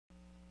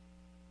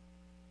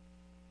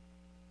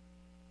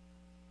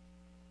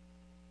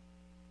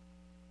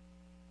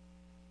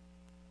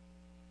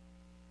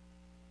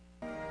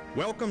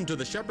Welcome to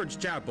the Shepherd's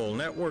Chapel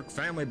Network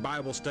Family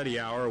Bible Study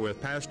Hour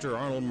with Pastor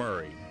Arnold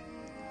Murray.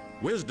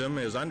 Wisdom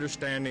is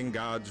understanding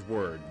God's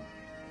Word.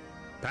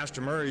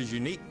 Pastor Murray's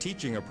unique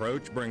teaching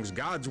approach brings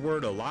God's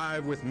Word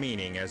alive with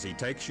meaning as he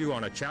takes you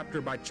on a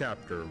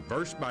chapter-by-chapter,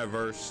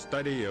 verse-by-verse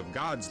study of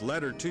God's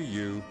letter to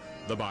you,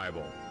 the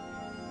Bible.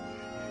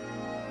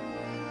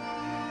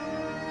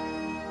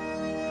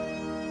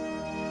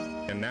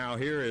 And now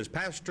here is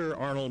Pastor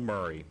Arnold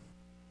Murray.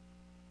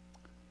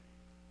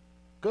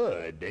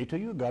 Good day to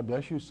you. God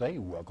bless you. Say,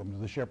 welcome to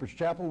the Shepherd's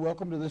Chapel.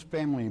 Welcome to this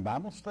Family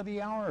Bible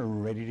Study Hour.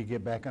 Ready to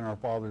get back in our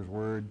Father's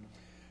Word.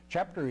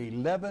 Chapter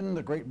 11,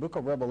 the great book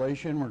of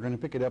Revelation. We're going to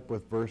pick it up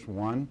with verse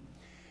 1.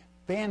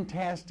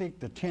 Fantastic,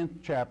 the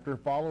 10th chapter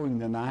following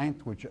the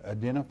 9th, which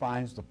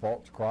identifies the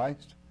false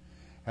Christ,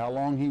 how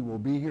long he will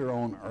be here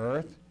on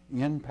earth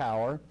in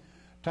power,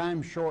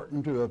 time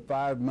shortened to a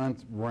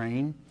 5-month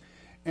reign.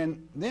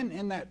 And then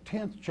in that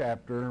 10th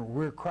chapter,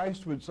 where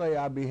Christ would say,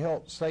 I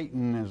beheld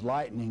Satan as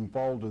lightning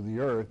fall to the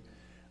earth,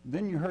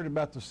 then you heard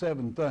about the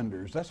 7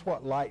 thunders. That's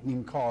what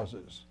lightning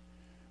causes.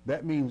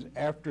 That means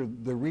after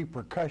the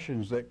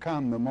repercussions that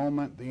come the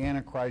moment the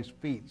Antichrist's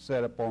feet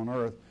set up on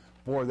earth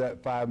for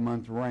that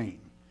 5-month reign.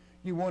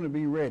 You want to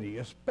be ready,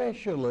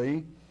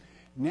 especially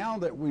now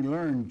that we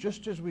learn,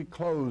 just as we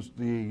closed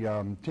the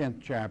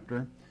 10th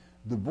chapter,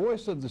 the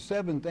voice of the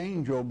 7th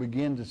angel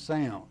began to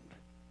sound.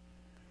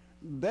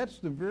 That's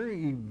the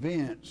very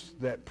events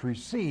that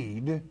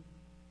precede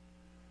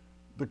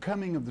the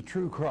coming of the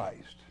true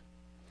Christ.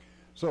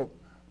 So,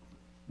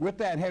 with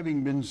that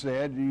having been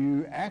said,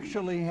 you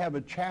actually have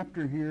a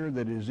chapter here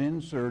that is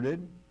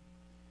inserted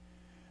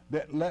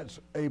that lets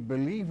a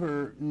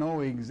believer know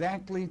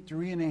exactly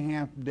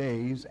 3.5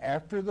 days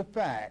after the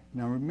fact.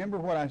 Now remember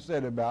what I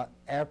said about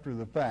after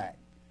the fact,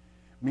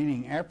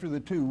 meaning after the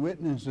 2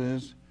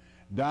 witnesses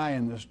die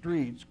in the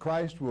streets,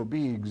 Christ will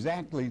be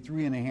exactly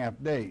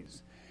 3.5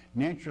 days.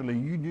 Naturally,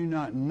 you do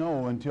not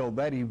know until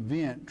that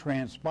event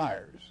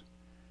transpires.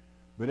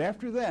 But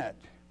after that,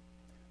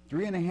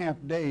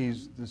 3.5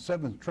 days, the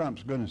 7th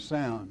trump's going to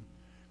sound.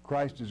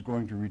 Christ is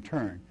going to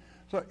return.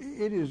 So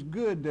it is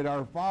good that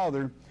our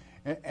Father,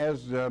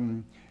 as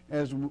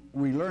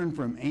we learn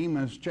from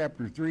Amos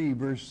chapter 3,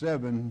 verse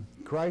 7,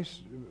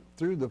 Christ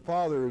through the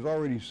Father has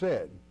already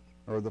said,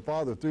 or the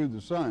Father through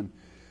the Son,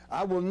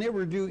 I will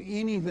never do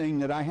anything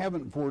that I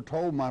haven't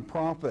foretold my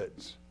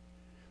prophets.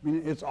 I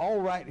mean, it's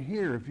all right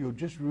here if you'll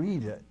just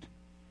read it,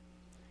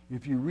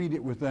 if you read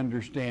it with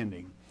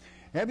understanding.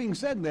 Having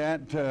said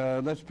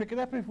that, let's pick it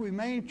up, if we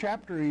may,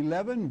 chapter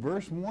 11,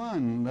 verse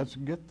 1. Let's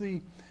get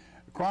the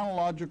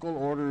chronological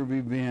order of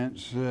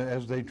events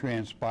as they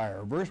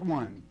transpire. Verse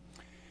 1,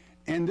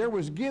 and there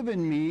was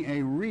given me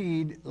a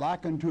reed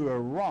like unto a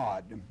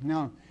rod.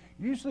 Now,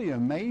 usually a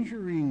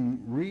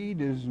measuring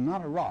reed is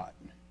not a rod.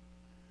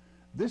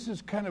 This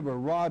is kind of a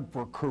rod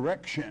for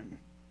correction.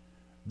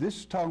 This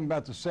is talking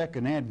about the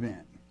second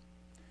advent.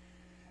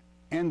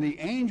 And the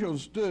angel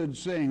stood,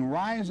 saying,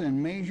 rise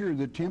and measure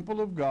the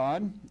temple of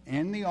God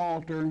and the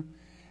altar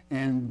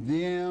and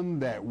them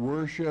that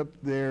worship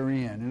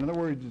therein. In other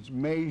words, it's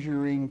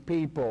measuring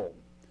people.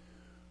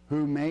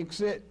 Who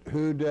makes it,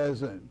 who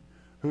doesn't.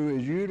 Who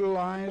is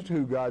utilized,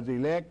 who God's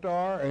elect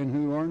are, and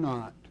who are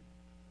not.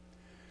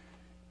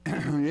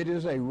 It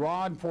is a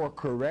rod for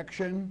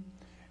correction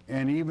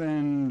and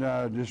even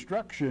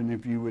destruction,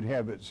 if you would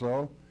have it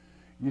so.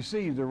 You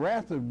see, the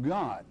wrath of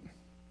God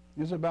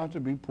is about to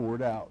be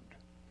poured out.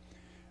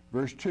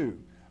 Verse 2,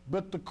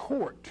 but the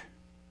court,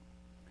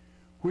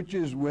 which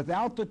is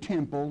without the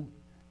temple,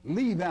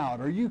 leave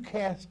out, or you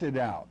cast it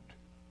out,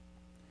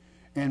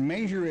 and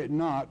measure it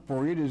not,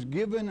 for it is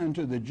given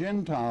unto the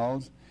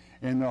Gentiles,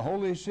 and the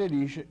holy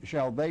city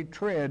shall they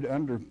tread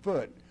under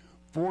foot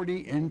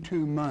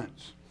 42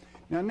 months.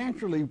 Now,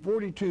 naturally,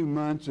 42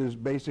 months is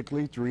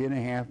basically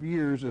 3.5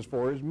 years as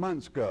far as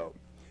months go.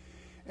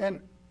 And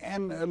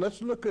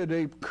let's look at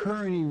a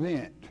current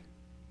event.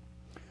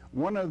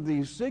 One of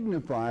the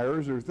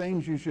signifiers or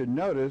things you should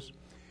notice,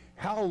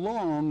 how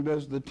long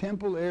does the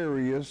temple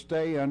area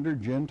stay under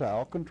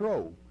Gentile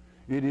control?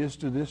 It is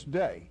to this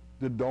day.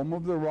 The Dome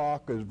of the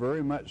Rock is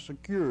very much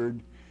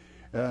secured,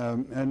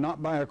 and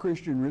not by a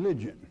Christian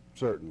religion,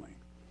 certainly.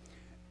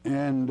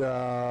 And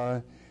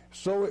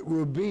so it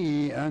will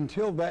be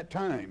until that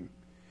time.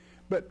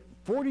 But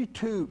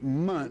 42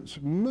 months,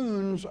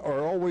 moons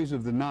are always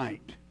of the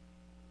night.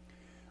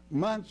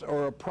 Months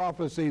are a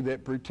prophecy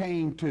that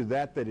pertain to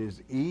that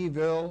is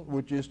evil,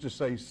 which is to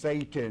say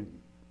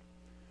Satan.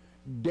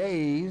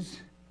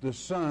 Days, the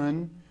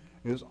sun,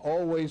 is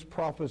always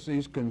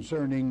prophecies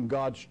concerning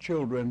God's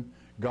children,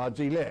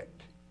 God's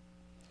elect.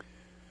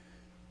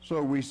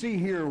 So we see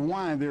here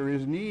why there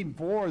is need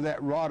for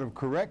that rod of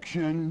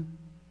correction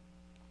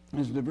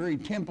is the very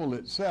temple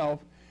itself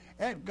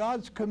at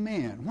God's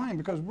command. Why?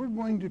 Because we're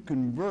going to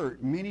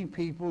convert many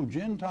people,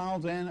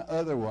 Gentiles and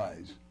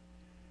otherwise.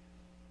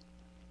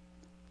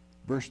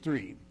 Verse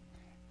 3,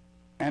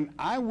 and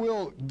I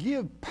will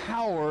give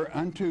power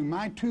unto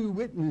my 2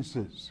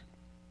 witnesses,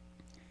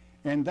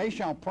 and they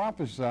shall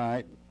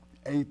prophesy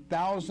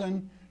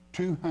 1,000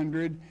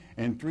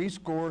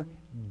 260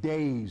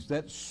 days.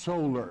 That's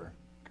solar.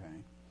 Okay.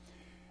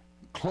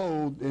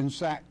 Clothed in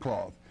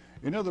sackcloth.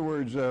 In other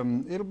words,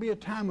 it'll be a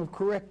time of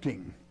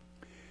correcting.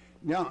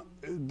 Now,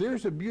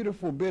 there's a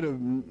beautiful bit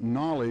of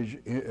knowledge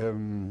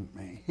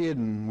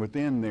hidden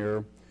within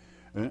there.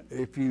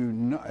 If you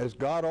know, as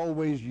God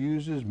always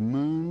uses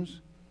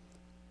moons,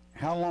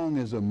 how long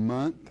is a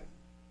month?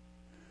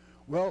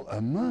 Well,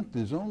 a month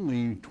is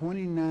only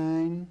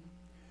 29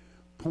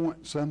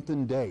 point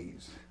something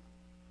days.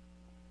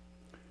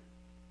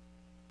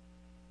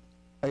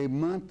 A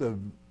month of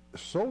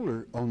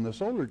solar on the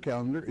solar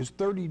calendar is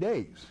 30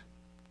 days.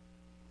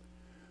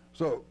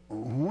 So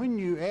when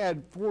you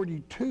add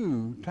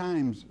 42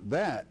 times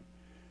that,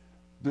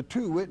 the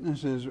two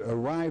witnesses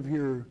arrive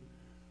here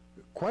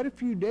quite a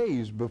few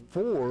days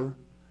before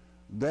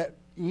that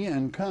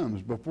end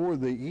comes, before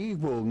the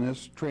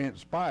evilness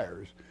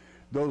transpires.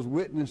 Those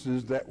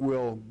witnesses that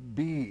will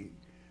be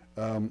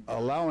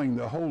allowing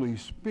the Holy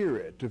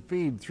Spirit to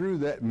feed through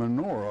that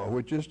menorah,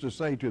 which is to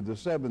say to the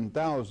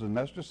 7,000,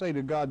 that's to say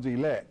to God's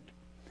elect.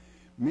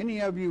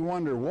 Many of you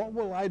wonder, what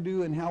will I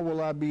do and how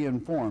will I be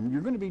informed?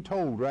 You're going to be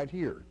told right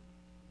here.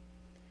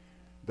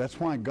 That's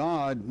why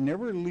God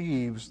never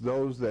leaves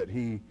those that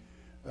he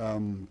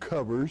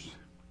covers.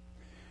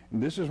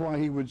 And this is why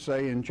he would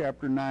say in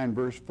chapter 9,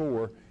 verse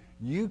 4,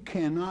 you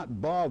cannot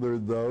bother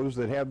those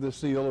that have the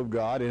seal of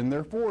God in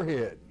their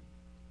forehead.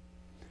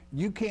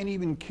 You can't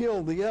even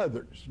kill the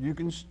others. You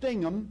can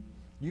sting them,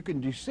 you can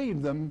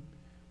deceive them,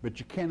 but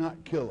you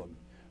cannot kill them.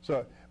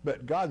 So,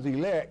 but God's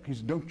elect, he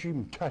says, don't you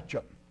even touch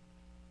them.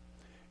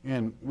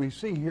 And we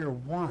see here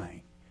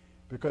why.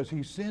 Because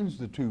he sends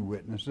the two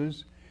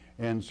witnesses,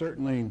 and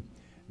certainly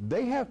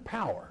they have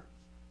power,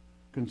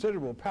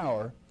 considerable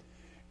power,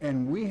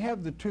 and we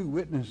have the two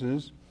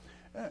witnesses,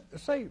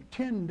 say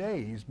 10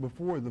 days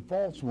before the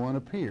false one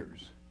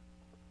appears.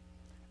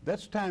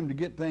 That's time to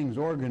get things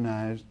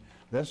organized.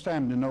 That's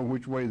time to know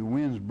which way the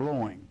wind's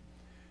blowing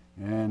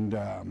and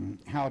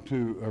how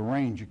to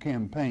arrange a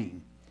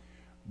campaign.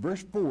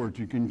 Verse 4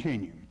 to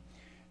continue.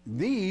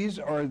 These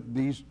are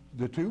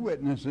the two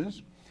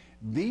witnesses.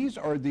 These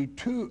are the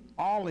two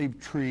olive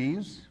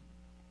trees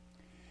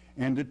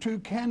and the two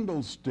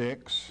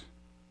candlesticks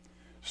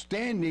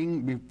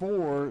standing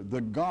before the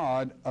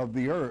God of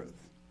the earth.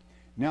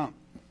 Now,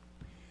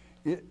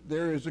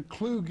 there is a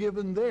clue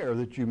given there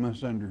that you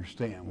must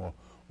understand.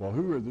 Well,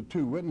 who are the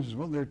two witnesses?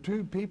 Well, they're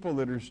two people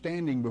that are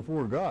standing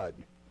before God.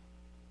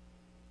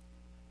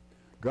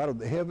 God of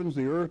the heavens,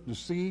 the earth, the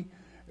sea,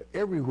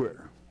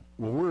 everywhere.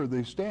 Well, where are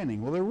they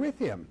standing? Well, they're with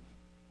him.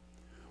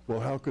 Well,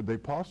 how could they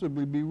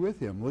possibly be with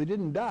him? Well, he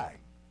didn't die.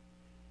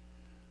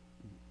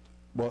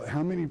 Well,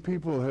 how many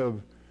people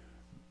have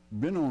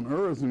been on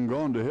earth and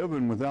gone to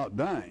heaven without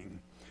dying?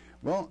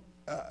 Well,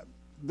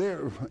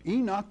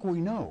 Enoch we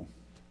know.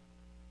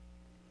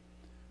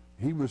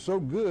 He was so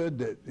good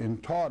that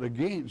and taught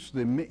against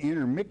the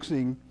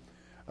intermixing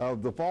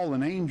of the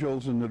fallen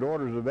angels and the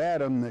daughters of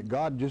Adam that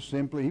God just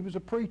simply, he was a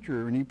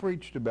preacher and he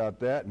preached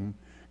about that, and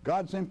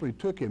God simply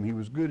took him. He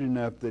was good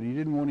enough that he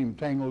didn't want him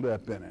tangled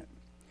up in it.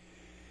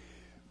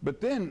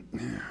 But then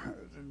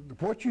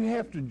what you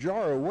have to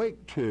jar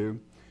awake to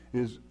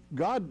is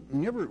God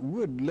never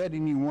would let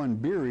anyone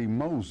bury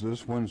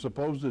Moses when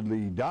supposedly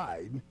he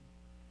died.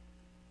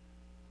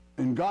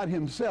 And God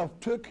himself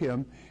took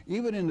him.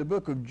 Even in the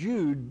book of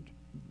Jude,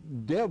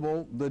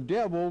 the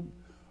devil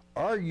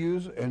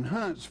argues and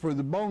hunts for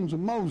the bones of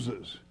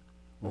Moses.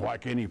 Well, why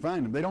can't he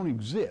find them? They don't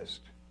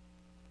exist.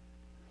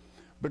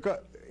 Because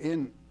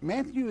in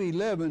Matthew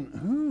 11,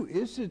 who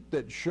is it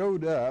that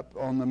showed up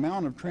on the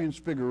Mount of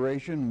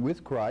Transfiguration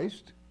with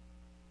Christ?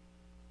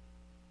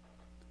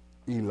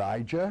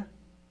 Elijah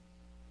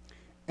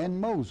and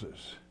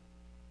Moses.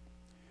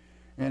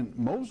 And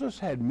Moses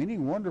had many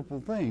wonderful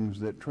things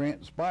that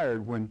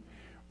transpired when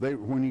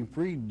he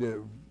freed,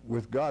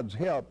 with God's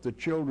help, the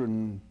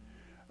children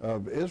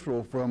of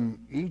Israel from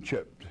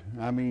Egypt.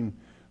 I mean,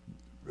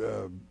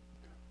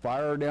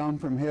 fire down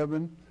from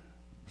heaven,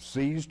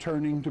 seas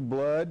turning to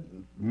blood,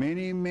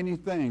 many, many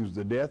things.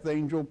 The death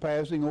angel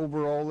passing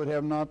over all that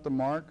have not the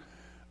mark.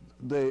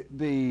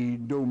 The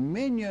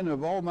dominion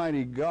of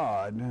Almighty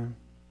God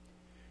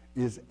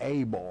is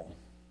able.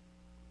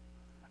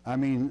 I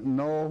mean,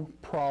 no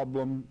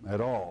problem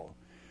at all.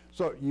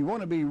 So you want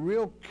to be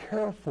real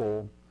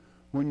careful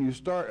when you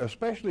start,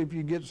 especially if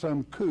you get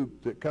some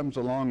kook that comes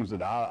along and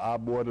says,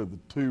 I'm one of the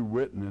two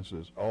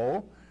witnesses.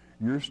 Oh,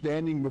 you're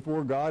standing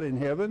before God in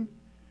heaven,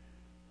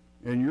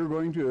 and you're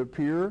going to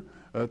appear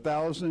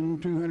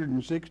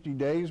 1,260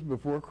 days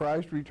before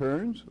Christ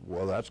returns?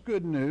 Well, that's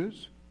good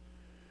news.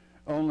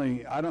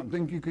 Only I don't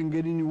think you can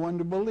get anyone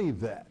to believe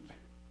that.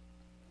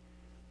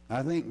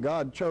 I think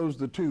God chose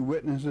the two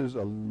witnesses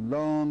a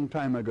long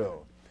time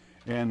ago,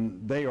 and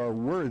they are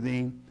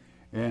worthy,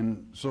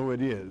 and so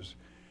it is.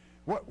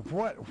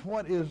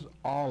 What is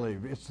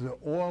olive? It's the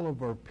oil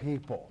of our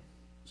people.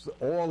 It's the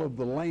oil of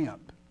the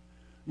lamp.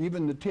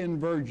 Even the 10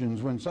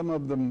 virgins, when some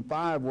of them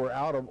 5 were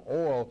out of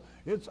oil,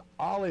 it's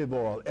olive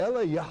oil,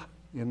 Eliyah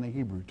in the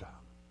Hebrew tongue.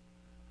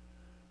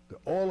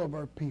 all of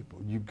our people.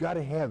 You've got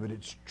to have it.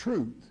 It's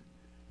truth.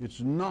 It's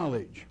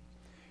knowledge.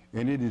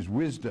 And it is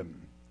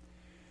wisdom.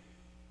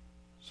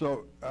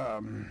 So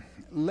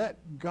let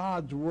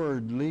God's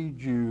word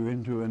lead you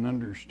into an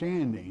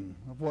understanding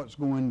of what's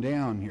going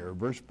down here.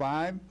 Verse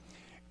 5,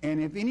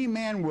 and if any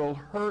man will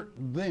hurt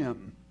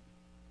them,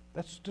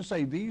 that's to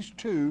say these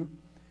two,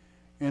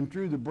 and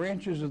through the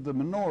branches of the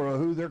menorah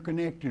who they're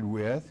connected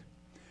with,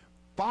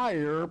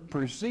 fire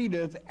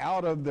proceedeth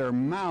out of their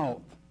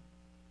mouth,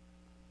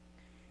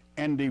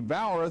 and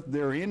devoureth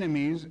their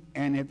enemies,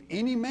 and if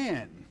any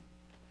man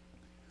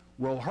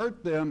will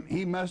hurt them,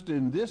 he must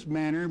in this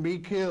manner be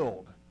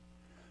killed.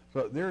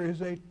 So there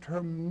is a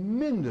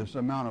tremendous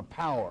amount of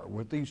power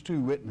with these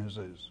two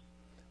witnesses.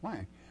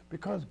 Why?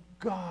 Because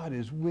God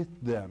is with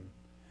them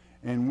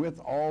and with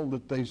all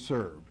that they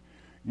serve.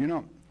 You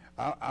know,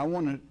 I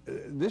want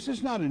to, this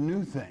is not a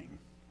new thing.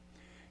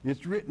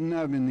 It's written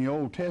of in the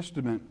Old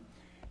Testament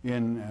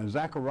in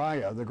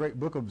Zechariah, the great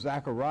book of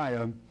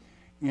Zechariah.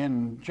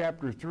 In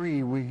chapter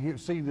 3, we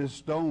see this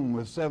stone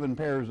with 7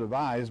 pairs of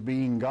eyes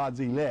being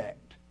God's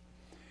elect.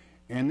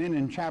 And then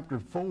in chapter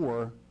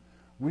 4,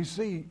 we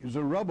see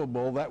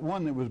Zerubbabel, that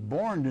one that was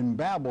born in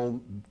Babel,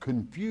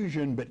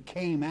 confusion, but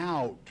came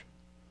out.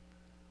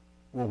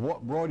 Well,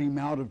 what brought him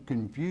out of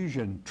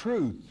confusion?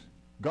 Truth,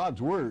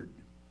 God's word.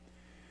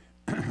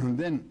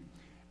 Then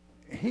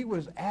he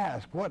was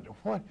asked, what?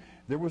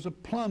 There was a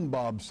plumb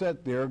bob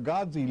set there.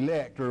 God's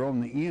elect are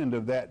on the end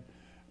of that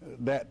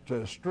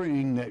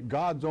string, that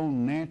God's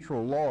own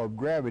natural law of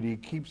gravity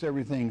keeps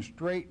everything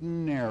straight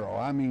and narrow.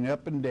 I mean,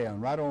 up and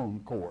down, right on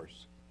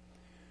course.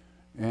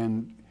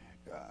 And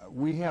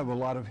we have a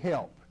lot of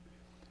help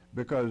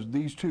because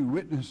these two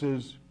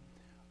witnesses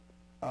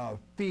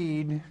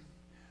feed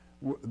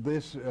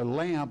this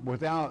lamp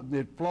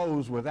it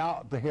flows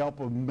without the help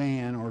of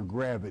man or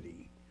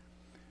gravity.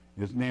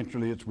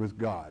 It's with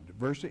God.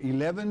 Verse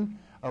 11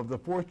 of the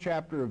 4th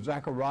chapter of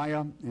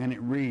Zechariah, and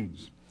it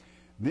reads,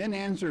 Then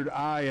answered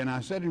I, and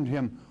I said unto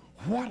him,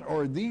 What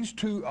are these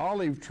 2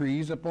 olive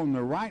trees upon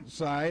the right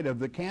side of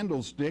the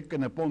candlestick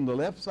and upon the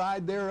left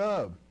side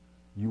thereof?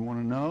 You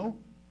want to know?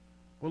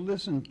 Well,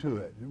 listen to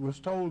it. It was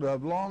told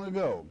of long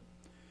ago.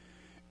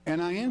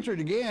 And I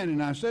answered again,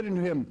 and I said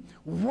unto him,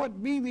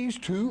 What be these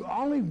 2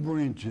 olive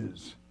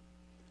branches,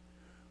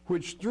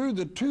 which through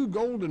the 2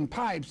 golden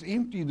pipes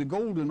empty the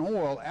golden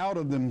oil out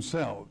of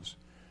themselves?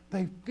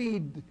 They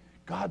feed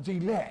God's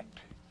elect.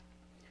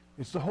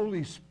 It's the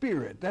Holy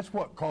Spirit. That's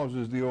what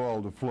causes the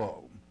oil to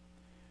flow.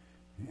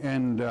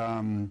 And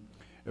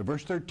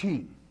verse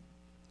 13,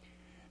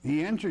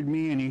 he answered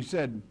me, and he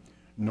said,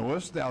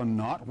 Knowest thou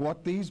not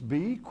what these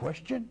be?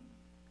 Question.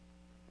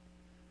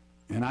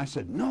 And I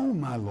said, No,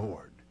 my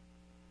Lord.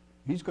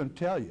 He's going to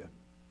tell you.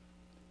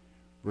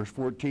 Verse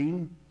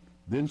 14,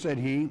 then said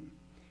he,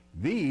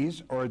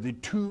 These are the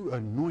 2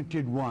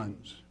 anointed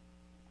ones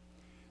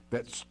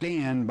that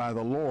stand by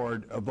the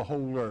Lord of the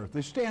whole earth.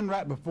 They stand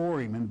right before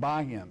him and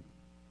by him.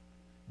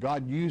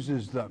 God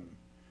uses them.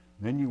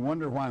 Then you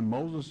wonder why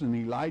Moses and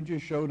Elijah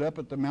showed up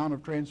at the Mount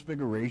of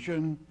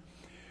Transfiguration.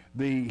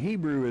 The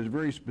Hebrew is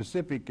very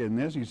specific in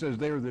this. He says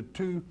they are the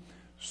 2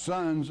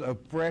 sons of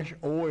fresh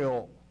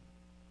oil,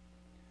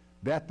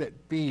 that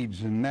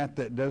feeds and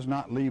that does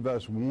not leave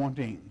us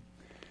wanting.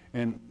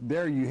 And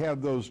there you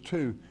have those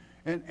 2.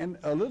 And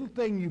a little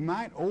thing you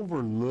might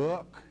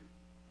overlook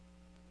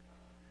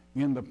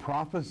in the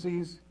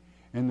prophecies,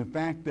 and the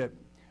fact that,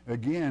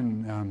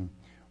 again,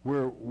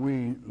 where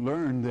we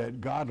learn that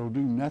God will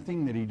do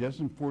nothing that he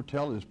doesn't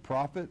foretell his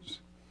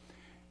prophets.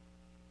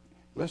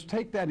 Let's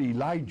take that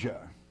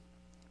Elijah,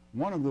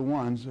 one of the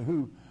ones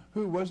who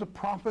was a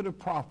prophet of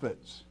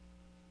prophets.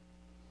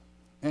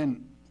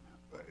 And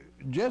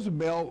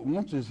Jezebel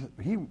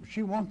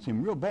she wants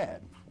him real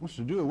bad, wants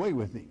to do away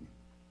with him.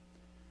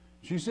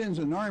 She sends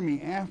an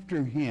army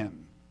after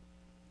him.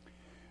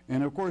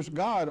 And of course,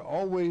 God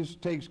always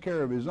takes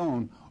care of his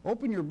own.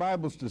 Open your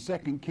Bibles to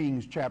 2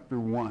 Kings chapter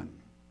 1.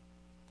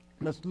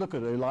 Let's look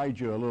at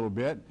Elijah a little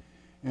bit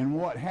and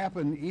what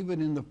happened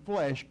even in the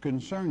flesh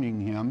concerning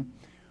him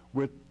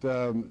with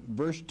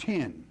verse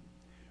 10.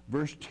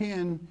 Verse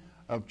 10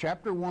 of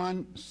chapter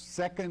 1,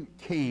 2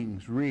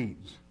 Kings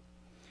reads,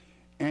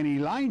 And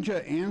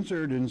Elijah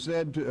answered and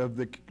said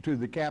to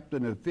the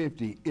captain of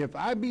 50, If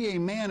I be a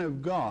man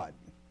of God,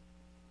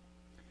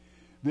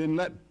 then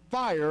let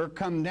fire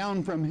come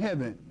down from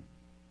heaven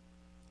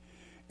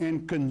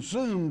and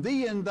consume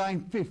thee and thy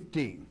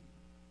 50.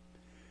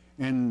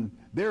 And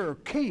there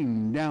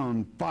came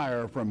down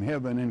fire from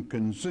heaven and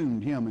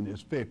consumed him and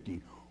his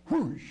 50.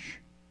 Whoosh!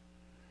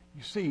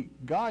 You see,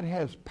 God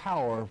has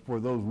power for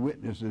those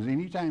witnesses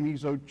anytime he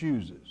so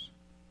chooses.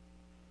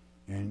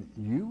 And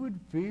you would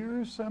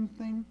fear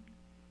something?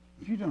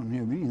 You don't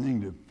have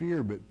anything to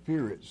fear but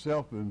fear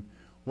itself and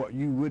what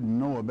you wouldn't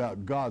know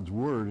about God's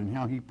word and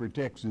how he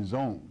protects his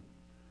own.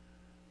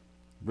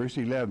 Verse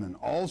 11,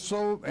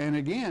 also, and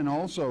again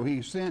also,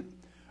 he sent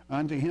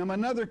unto him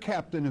another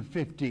captain of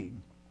 50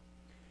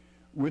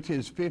 with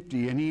his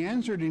 50. And he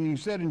answered and he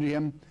said unto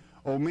him,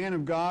 O man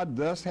of God,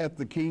 thus hath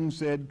the king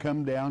said,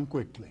 Come down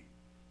quickly.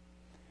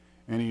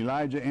 And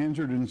Elijah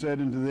answered and said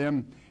unto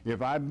them,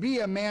 If I be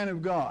a man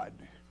of God,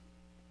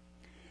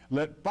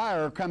 let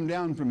fire come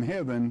down from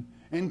heaven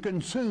and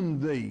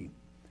consume thee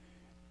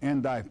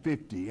and thy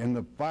 50. And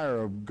the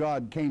fire of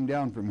God came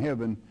down from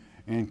heaven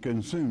and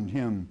consumed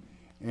him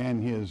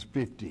and his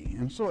 50.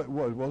 And so it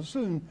was. Well,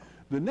 soon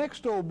the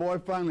next old boy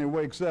finally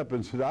wakes up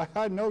and said,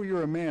 I know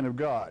you're a man of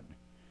God.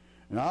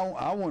 And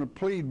I want to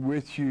plead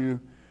with you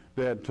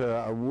that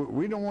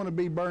we don't want to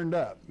be burned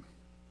up.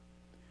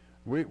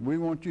 We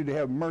want you to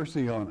have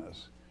mercy on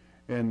us.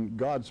 And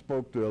God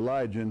spoke to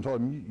Elijah and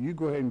told him, you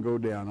go ahead and go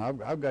down.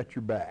 I've got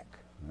your back.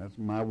 That's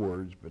my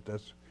words, but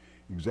that's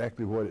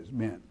exactly what it's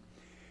meant.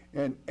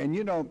 And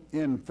you know,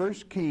 in 1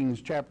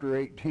 Kings chapter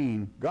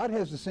 18, God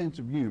has a sense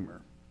of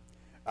humor.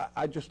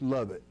 I just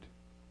love it.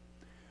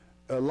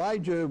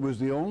 Elijah was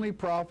the only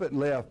prophet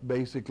left,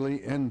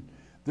 basically, and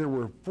there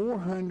were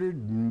 400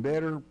 and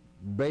better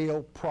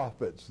Baal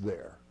prophets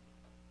there.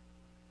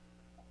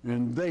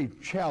 And they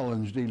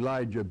challenged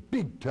Elijah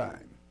big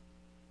time.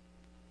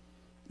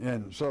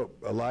 And so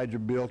Elijah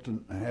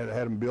had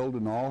him build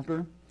an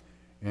altar,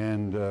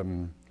 and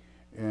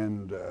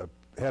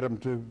had them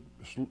to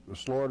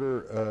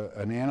slaughter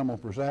an animal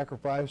for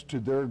sacrifice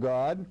to their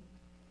God,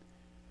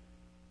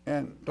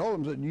 and told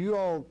them that you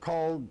all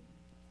call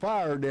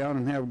fire down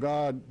and have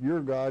your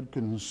God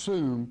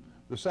consume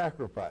the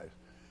sacrifice.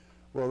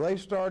 Well, they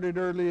started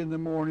early in the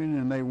morning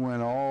and they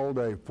went all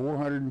day,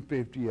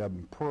 450 of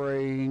them,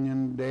 praying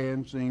and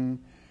dancing,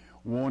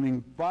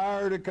 wanting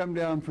fire to come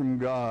down from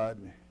God.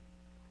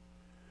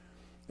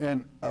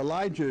 And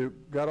Elijah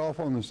got off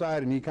on the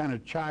side and he kind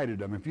of chided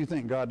them. If you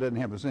think God doesn't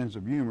have a sense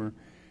of humor,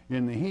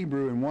 in the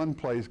Hebrew, in one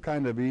place,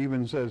 kind of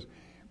even says,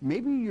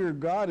 maybe your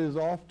God is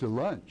off to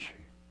lunch.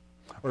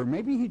 Or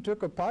maybe he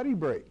took a potty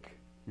break,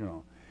 you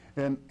know.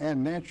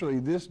 And naturally,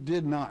 this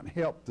did not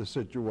help the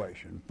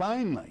situation.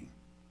 Finally,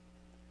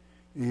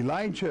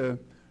 Elijah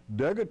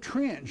dug a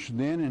trench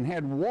then and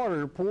had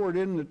water poured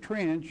in the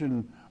trench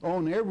and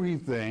on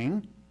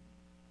everything,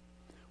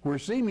 where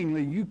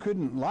seemingly you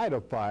couldn't light a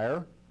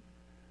fire.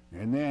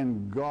 And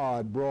then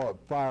God brought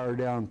fire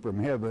down from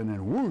heaven,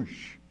 and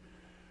whoosh,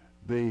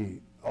 the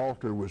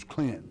altar was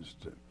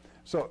cleansed.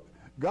 So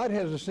God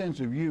has a sense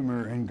of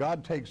humor, and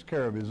God takes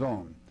care of his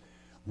own.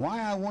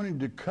 Why I wanted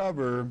to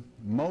cover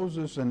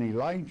Moses and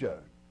Elijah,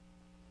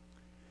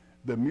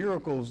 the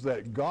miracles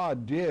that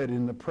God did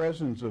in the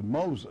presence of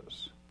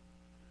Moses,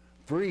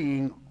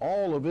 freeing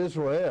all of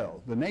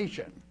Israel, the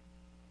nation,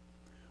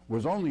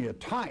 was only a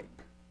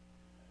type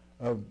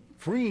of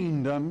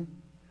freeing them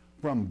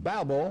from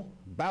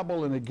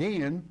Babylon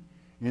again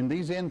in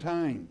these end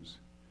times.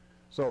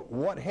 So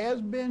what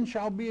has been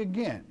shall be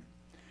again.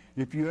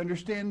 If you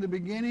understand the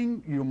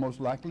beginning, you'll most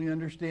likely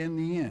understand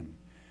the end.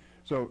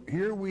 So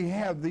here we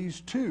have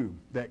these two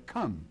that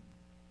come.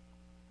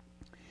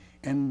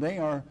 And they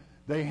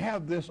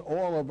have this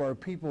oil of our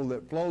people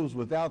that flows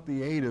without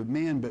the aid of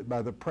man, but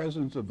by the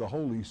presence of the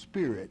Holy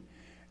Spirit,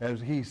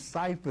 as he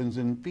siphons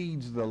and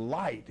feeds the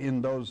light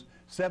in those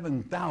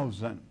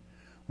 7,000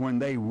 when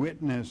they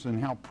witness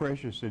and how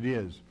precious it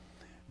is.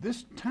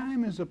 This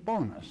time is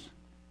upon us.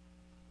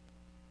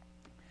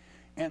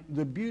 And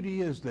the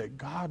beauty is that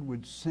God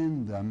would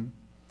send them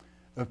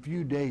a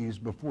few days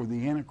before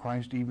the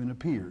Antichrist even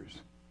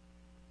appears,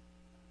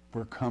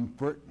 for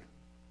comfort,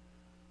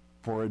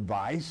 for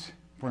advice,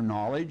 for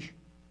knowledge,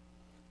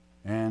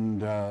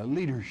 and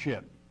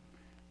leadership.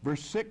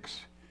 Verse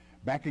 6,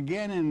 back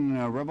again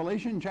in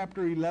Revelation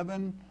chapter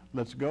 11,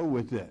 let's go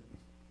with it.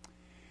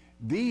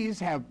 These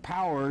have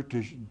power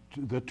to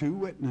the two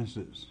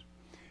witnesses.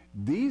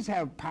 These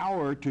have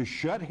power to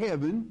shut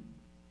heaven,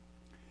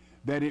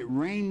 that it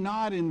rain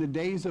not in the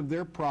days of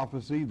their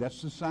prophecy.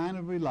 That's the sign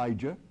of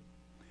Elijah.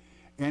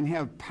 And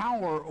have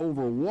power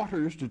over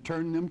waters to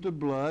turn them to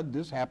blood.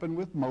 This happened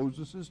with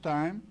Moses'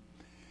 time.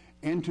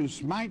 And to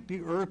smite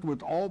the earth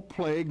with all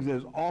plagues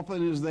as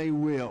often as they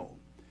will.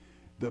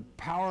 The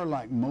power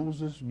like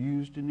Moses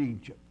used in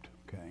Egypt.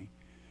 Okay.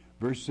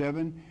 Verse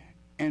 7,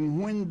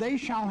 and when they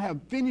shall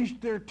have finished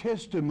their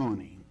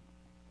testimony,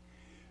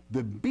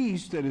 the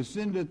beast that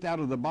ascendeth out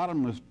of the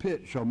bottomless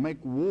pit shall make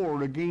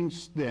war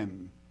against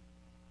them,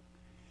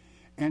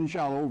 and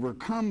shall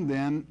overcome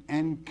them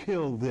and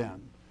kill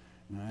them.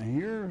 Now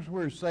here's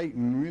where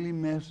Satan really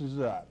messes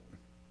up.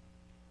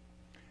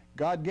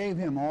 God gave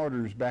him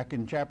orders back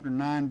in chapter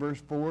 9,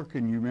 verse 4.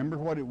 Can you remember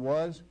what it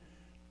was?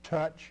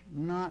 Touch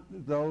not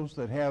those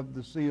that have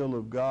the seal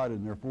of God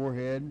in their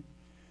forehead.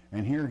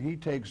 And here he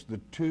takes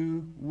the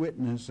two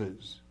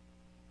witnesses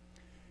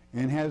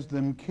and has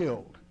them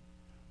killed,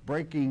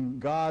 breaking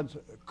God's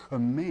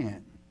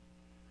command,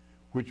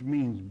 which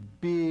means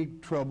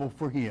big trouble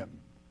for him.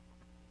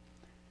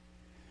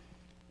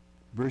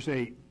 Verse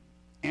 8,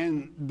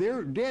 and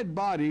their dead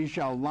bodies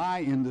shall lie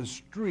in the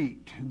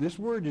street. This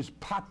word is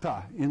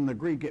pata in the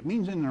Greek. It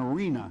means in an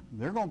arena.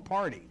 They're going to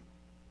party.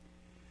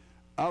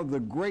 Of the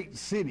great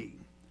city,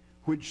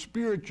 which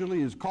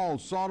spiritually is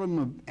called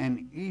Sodom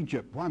and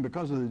Egypt. Why?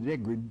 Because of the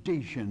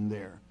degradation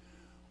there,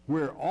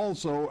 where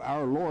also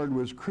our Lord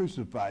was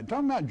crucified.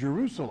 Talking about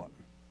Jerusalem.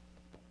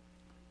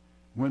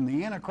 when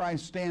the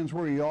Antichrist stands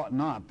where he ought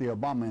not, the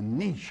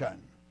abomination,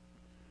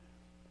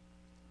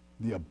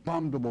 the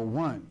abominable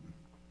one.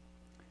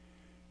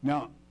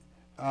 Now,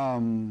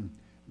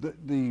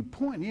 the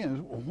point is,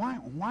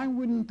 why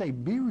wouldn't they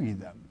bury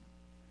them?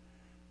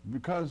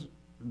 Because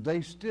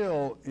they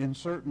still, in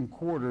certain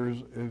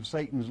quarters of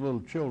Satan's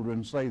little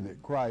children, say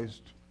that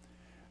Christ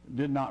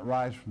did not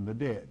rise from the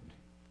dead.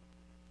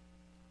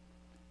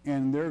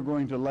 And they're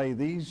going to lay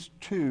these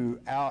two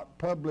out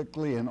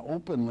publicly and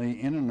openly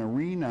in an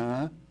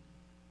arena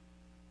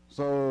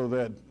so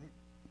that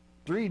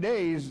 3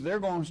 days they're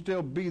going to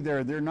still be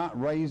there. They're not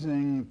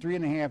raising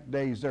 3.5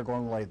 days they're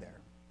going to lay there.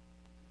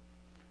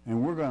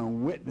 And we're going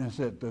to witness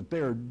it that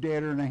they're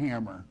deader than a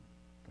hammer.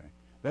 Okay.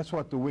 That's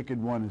what the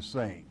wicked one is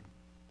saying.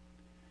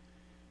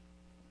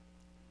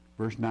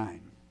 Verse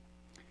 9.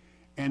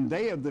 And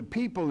they of the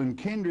people and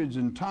kindreds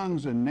and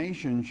tongues and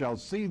nations shall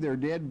see their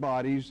dead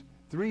bodies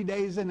 3.5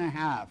 days. And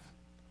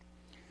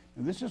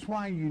this is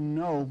why you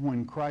know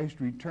when Christ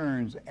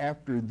returns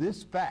after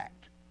this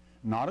fact,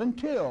 not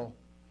until,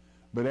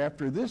 but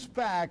after this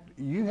fact,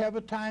 you have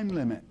a time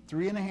limit.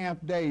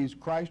 3.5 days,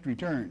 Christ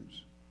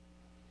returns.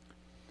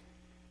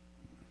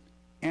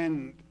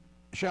 And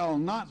shall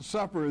not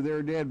suffer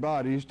their dead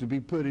bodies to be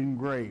put in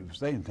graves.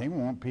 They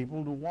want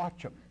people to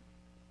watch them.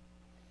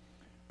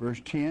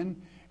 Verse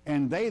 10,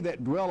 and they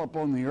that dwell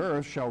upon the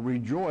earth shall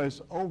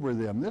rejoice over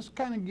them. This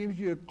kind of gives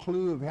you a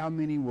clue of how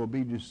many will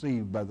be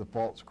deceived by the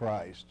false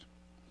Christ.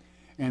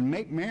 And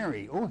make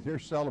merry. Oh, they're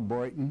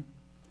celebrating.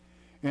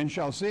 And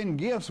shall send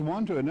gifts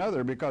one to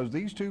another, because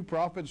these two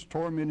prophets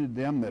tormented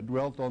them that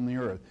dwelt on the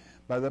earth.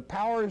 By the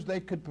powers they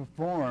could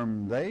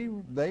perform,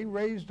 they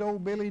raised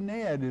old Billy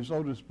Ned,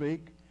 so to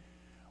speak,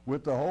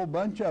 with a whole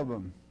bunch of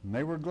them. And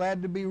they were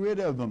glad to be rid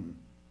of them.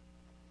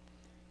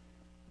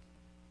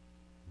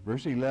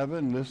 Verse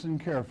 11, listen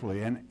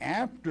carefully. And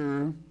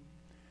after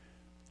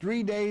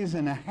 3.5 days,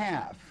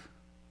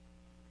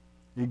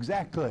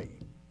 exactly,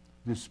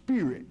 the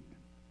Spirit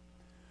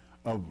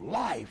of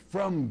life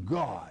from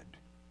God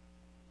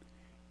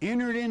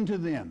entered into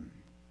them,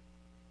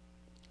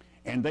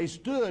 and they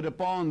stood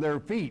upon their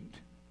feet,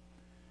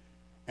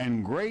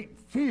 and great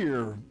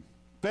fear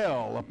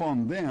fell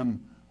upon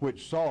them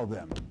which saw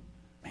them.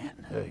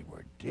 Man, they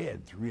were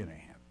dead 3.5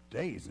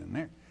 days,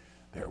 and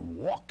they're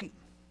walking.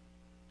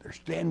 They're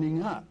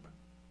standing up.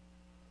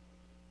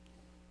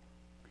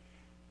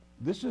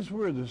 This is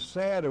where the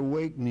sad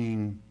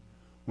awakening,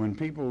 when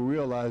people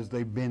realize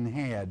they've been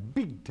had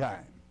big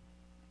time.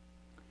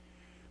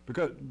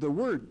 Because the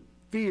word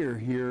fear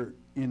here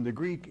in the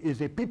Greek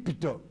is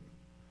epipito.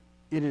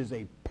 It is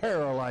a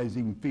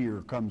paralyzing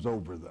fear comes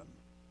over them.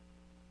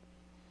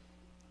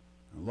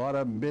 A lot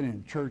of them been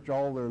in church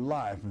all their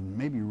life and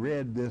maybe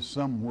read this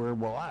somewhere.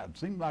 Well, it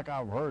seems like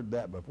I've heard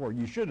that before.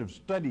 You should have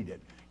studied it.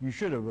 You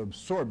should have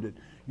absorbed it.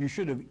 You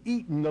should have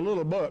eaten the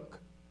little book.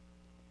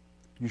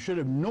 You should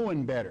have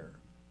known better.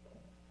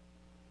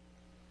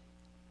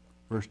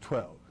 Verse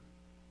 12.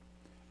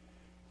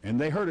 And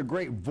they heard a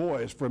great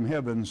voice from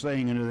heaven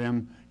saying unto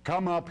them,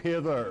 Come up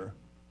hither.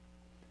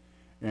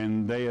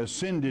 And they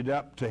ascended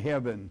up to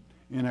heaven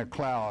in a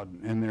cloud,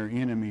 and their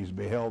enemies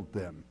beheld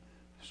them.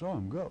 Saw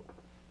them go.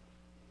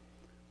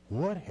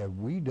 What have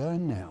we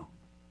done now?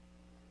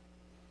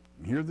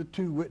 Here the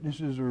two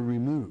witnesses are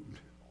removed.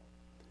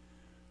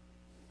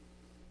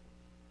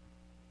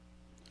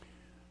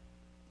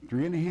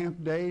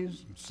 3.5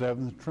 days,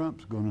 seventh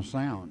trump's going to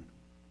sound.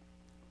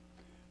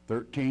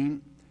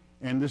 13,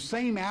 and the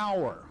same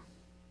hour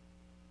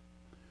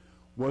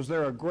was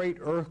there a great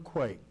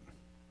earthquake,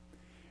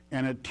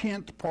 and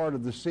 1/10 part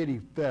of the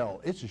city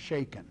fell. It's a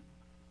shaking.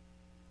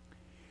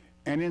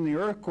 And in the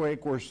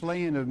earthquake were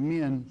slain of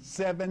men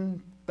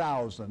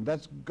 7,000.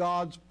 That's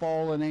God's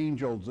fallen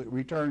angels that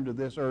returned to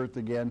this earth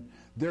again.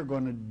 They're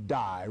going to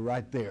die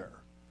right there.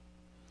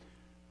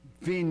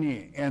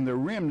 Fini, and the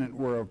remnant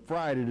were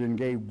affrighted and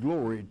gave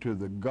glory to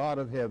the God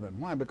of heaven.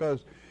 Why?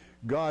 Because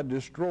God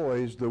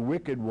destroys the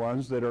wicked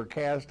ones that are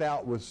cast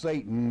out with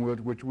Satan,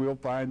 which we'll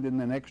find in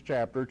the next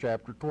chapter,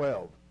 chapter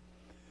 12.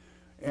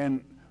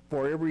 And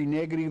for every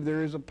negative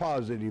there is a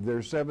positive.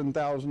 There's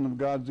 7,000 of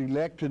God's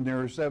elect, and there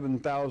are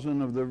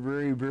 7,000 of the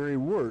very, very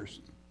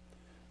worst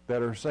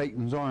that are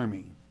Satan's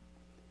army.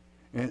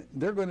 And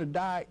they're going to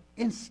die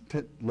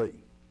instantly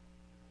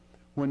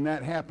when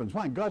that happens.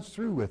 Why? God's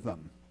through with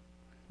them.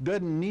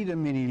 Doesn't need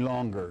them any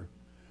longer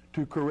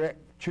to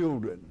correct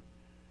children.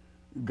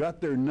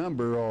 Got their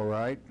number all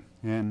right,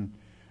 and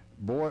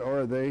boy,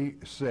 are they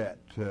set.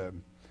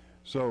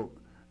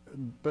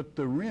 But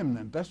the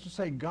remnant, that's to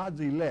say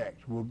God's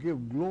elect, will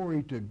give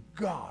glory to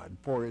God,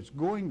 for it's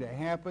going to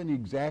happen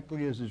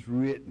exactly as it's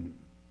written.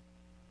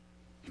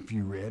 If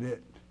you read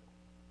it,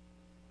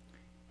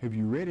 have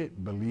you read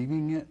it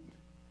believing it?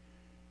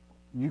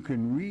 You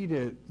can read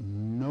it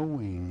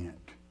knowing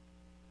it.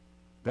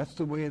 That's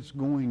the way it's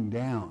going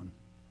down.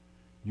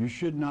 You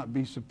should not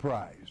be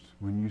surprised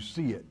when you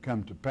see it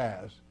come to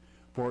pass,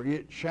 for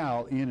it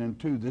shall in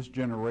unto this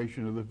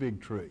generation of the fig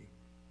tree.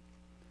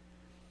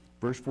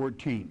 Verse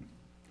 14.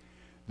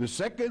 The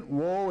second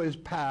woe is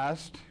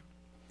past,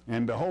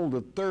 And behold,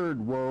 the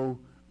third woe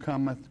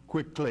cometh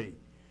quickly.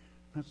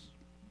 That's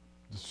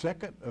the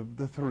second of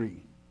the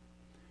three.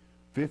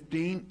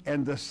 15,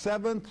 and the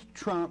seventh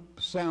trump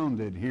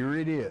sounded. Here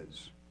it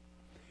is.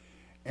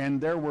 And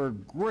there were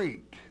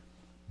great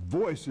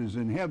voices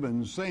in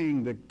heaven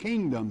saying, the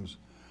kingdoms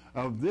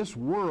of this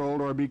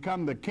world are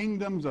become the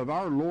kingdoms of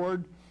our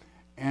Lord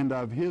and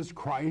of his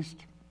Christ,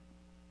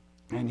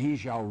 and he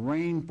shall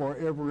reign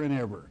forever and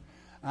ever.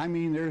 I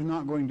mean, there's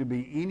not going to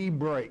be any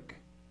break.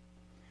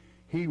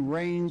 He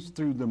reigns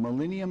through the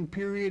millennium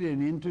period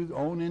and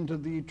on into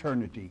the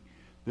eternity.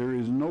 There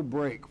is no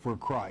break for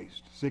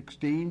Christ.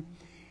 16,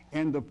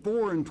 and the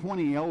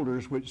 24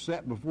 elders which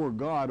sat before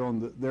God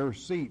on their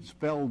seats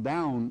fell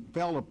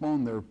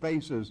upon their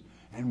faces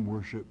and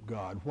worshiped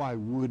God. Why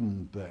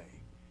wouldn't they?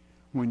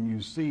 When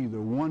you see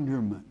the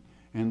wonderment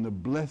and the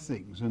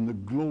blessings and the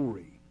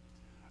glory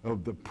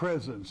of the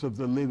presence of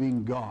the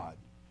living God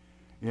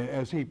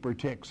as he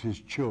protects his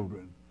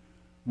children.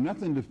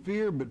 Nothing to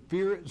fear but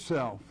fear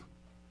itself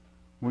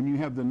when you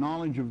have the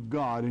knowledge of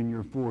God in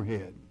your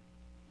forehead.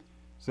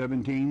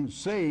 17,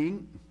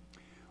 saying,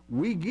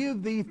 we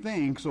give thee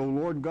thanks, O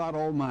Lord God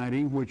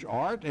Almighty, which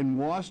art and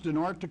wast and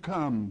art to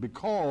come,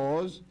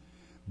 because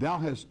thou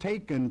hast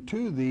taken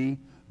to thee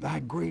thy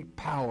great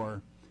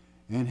power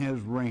and has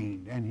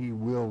reigned, and he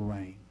will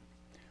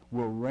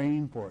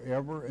reign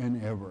forever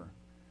and ever.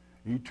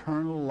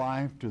 Eternal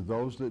life to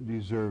those that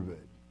deserve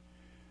it.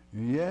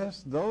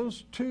 Yes,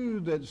 those two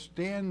that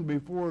stand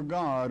before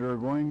God are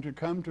going to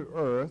come to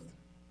earth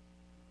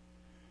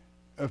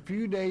a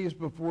few days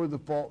before the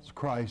false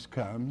Christ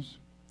comes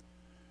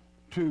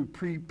to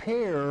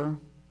prepare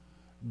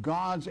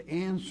God's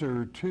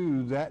answer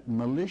to that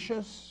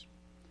malicious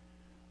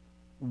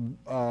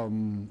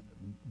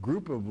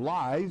group of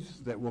lies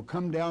that will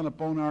come down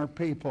upon our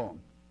people.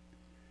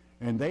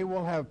 And they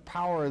will have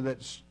power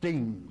that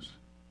stings.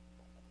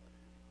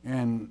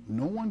 And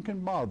no one can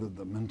bother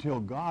them until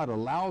God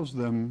allows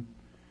them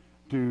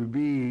to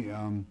be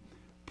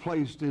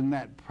placed in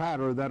that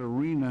pratter, that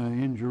arena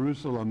in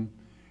Jerusalem.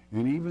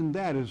 And even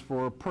that is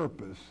for a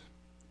purpose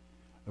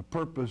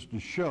to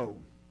show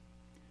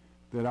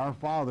that our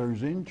Father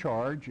is in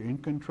charge, in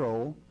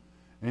control,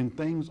 and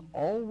things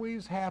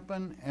always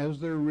happen as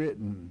they're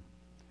written.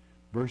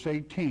 Verse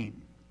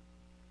 18,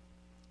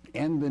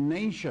 and the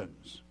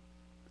nations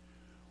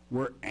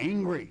were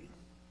angry,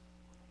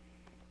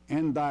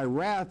 and thy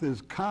wrath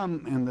is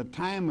come in the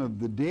time of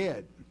the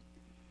dead,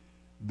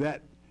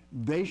 that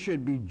they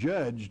should be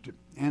judged,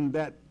 and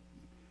that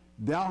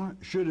thou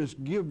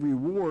shouldest give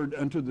reward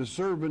unto the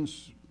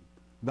servants,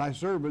 thy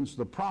servants,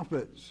 the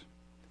prophets,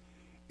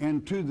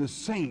 and to the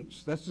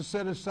saints, that's the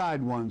set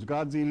aside ones,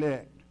 God's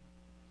elect,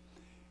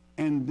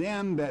 and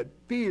them that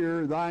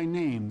fear thy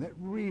name, that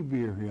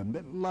revere him,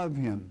 that love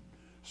him,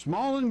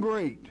 small and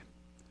great,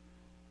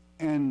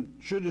 and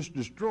shouldest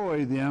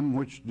destroy them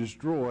which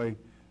destroy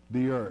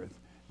the earth.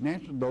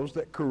 Naturally, those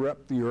that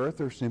corrupt the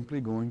earth are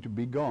simply going to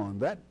be gone.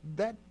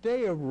 That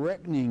day of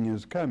reckoning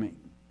is coming.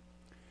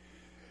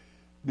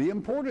 The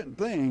important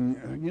thing,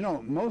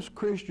 most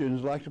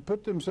Christians like to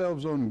put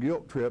themselves on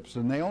guilt trips,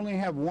 and they only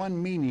have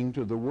one meaning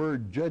to the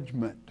word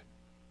judgment.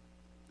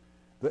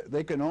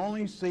 They can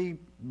only see,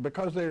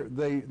 because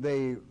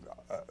they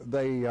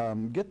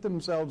get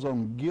themselves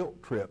on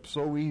guilt trips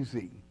so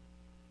easy.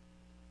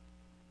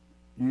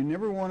 You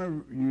never want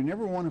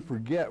to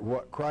forget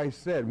what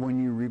Christ said.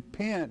 When you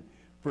repent,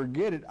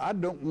 forget it. I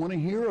don't want to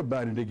hear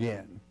about it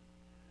again.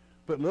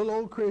 But little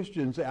old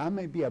Christians say, I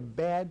may be a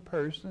bad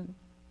person.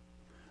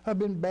 I've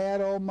been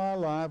bad all my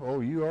life. Oh,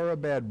 you are a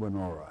bad one,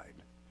 all right.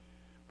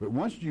 But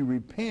once you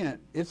repent,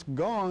 it's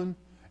gone,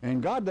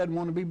 and God doesn't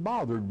want to be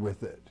bothered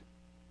with it.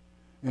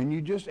 And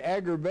you just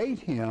aggravate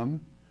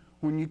him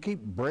when you keep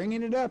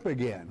bringing it up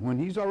again, when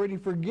he's already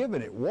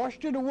forgiven it,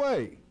 washed it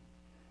away.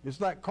 It's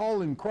like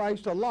calling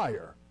Christ a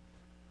liar.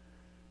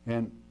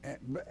 And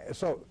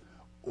so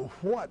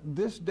what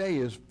this day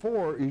is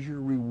for is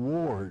your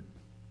reward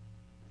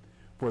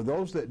for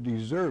those that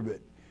deserve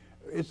it.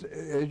 It's,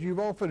 as you've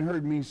often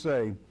heard me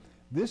say,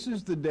 this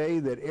is the day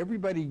that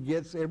everybody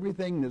gets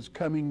everything that's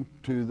coming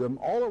to them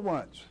all at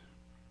once.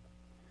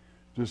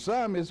 To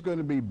some, it's going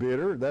to be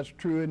bitter. That's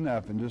true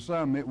enough. And to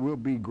some, it will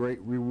be great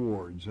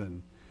rewards.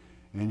 And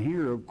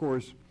here, of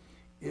course,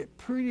 it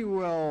pretty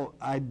well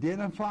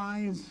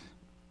identifies.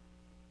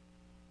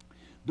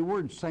 The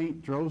word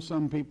saint throws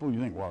some people. You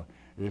think, well,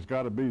 it's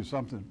got to be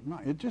something. No,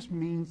 it just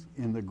means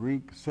in the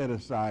Greek, set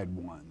aside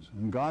ones.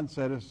 And God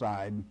set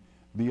aside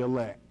the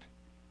elect.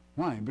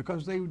 Why?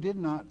 Because they did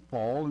not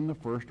fall in the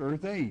first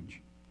earth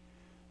age.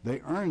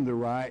 They earned the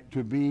right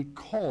to be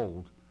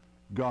called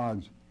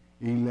God's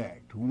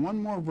elect.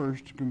 One more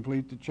verse to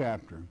complete the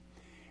chapter.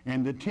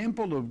 And the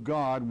temple of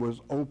God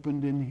was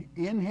opened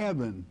in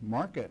heaven.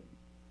 Mark it.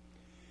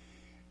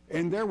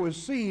 And there was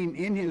seen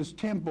in his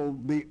temple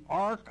the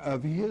ark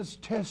of his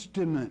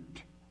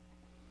testament.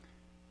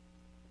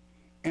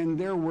 And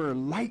there were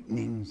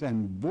lightnings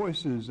and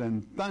voices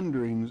and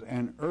thunderings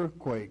and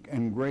earthquake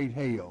and great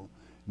hail.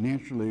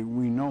 Naturally,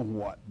 we know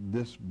what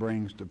this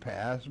brings to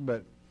pass,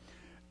 but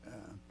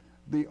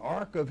the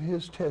Ark of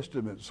His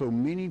Testament. So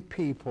many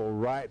people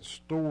write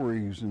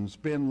stories and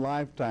spend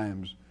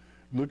lifetimes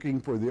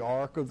looking for the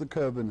Ark of the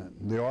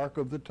Covenant, the Ark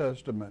of the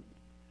Testament.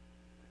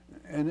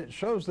 And it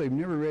shows they've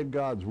never read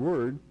God's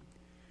Word,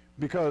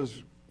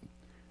 because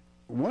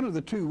one of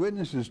the two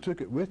witnesses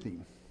took it with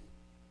him.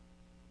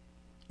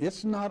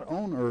 It's not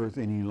on earth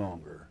any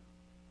longer.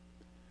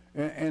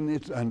 And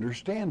it's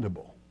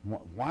understandable.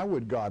 Why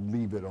would God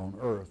leave it on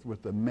earth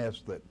with the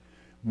mess that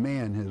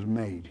man has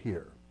made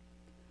here?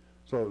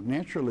 So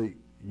naturally,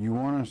 you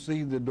want to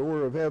see the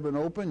door of heaven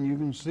open, you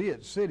can see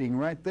it sitting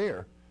right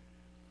there.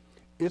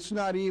 It's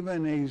not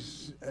even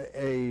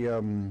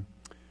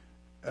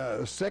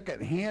a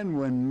second-hand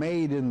one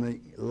made in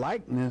the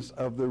likeness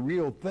of the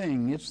real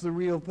thing. It's the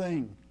real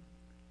thing.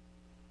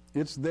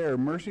 It's there,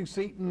 mercy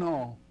seat and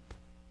all,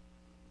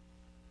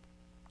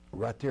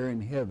 right there in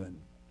heaven.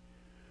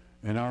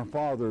 And our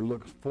Father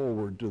looks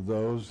forward to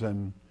those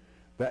and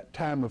that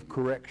time of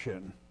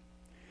correction.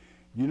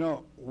 You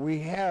know, we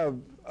have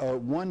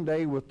one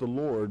day with the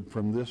Lord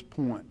from this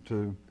point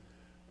to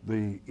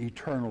the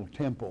eternal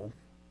temple,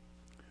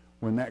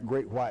 when that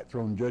great white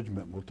throne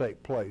judgment will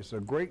take place. A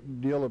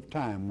great deal of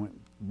time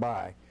went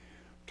by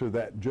to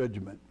that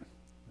judgment,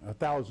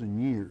 1,000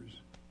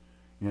 years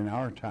in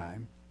our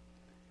time,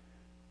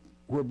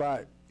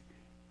 whereby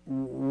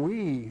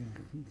we,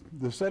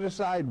 the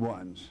set-aside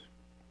ones,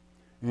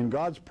 and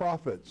God's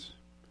prophets,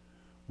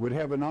 would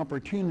have an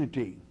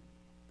opportunity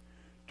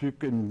to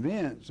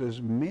convince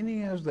as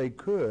many as they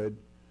could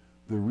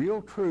the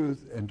real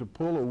truth and to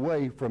pull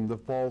away from the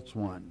false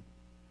one.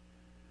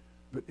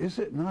 But is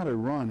it not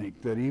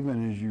ironic that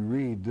even as you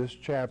read this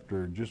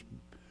chapter, just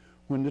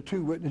when the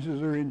two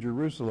witnesses are in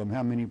Jerusalem,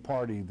 how many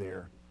party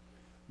there?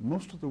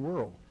 Most of the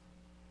world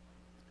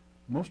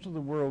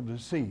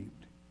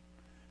deceived.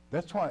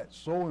 That's why it's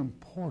so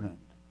important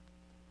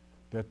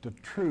that the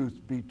truth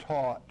be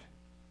taught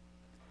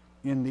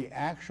in the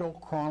actual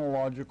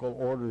chronological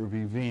order of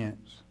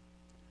events,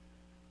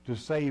 to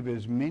save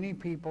as many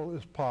people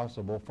as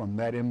possible from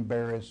that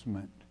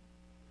embarrassment,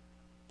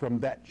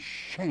 from that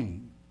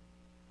shame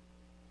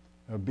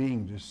of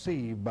being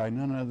deceived by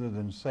none other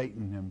than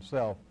Satan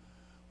himself,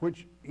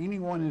 which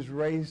anyone is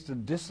raised to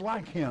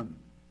dislike him,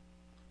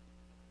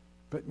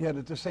 but yet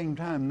at the same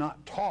time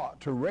not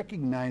taught to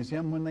recognize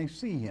him when they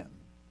see him.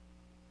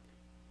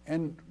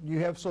 And you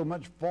have so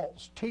much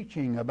false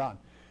teaching about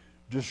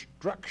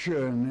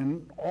destruction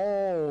and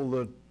all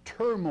the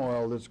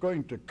turmoil that's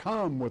going to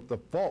come with the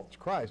false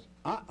Christ.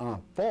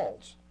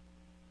 False.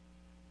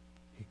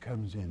 He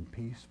comes in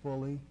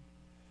peacefully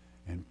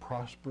and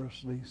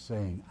prosperously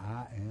saying,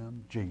 I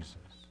am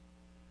Jesus,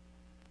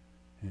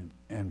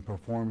 and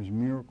performs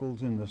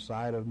miracles in the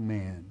sight of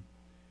man,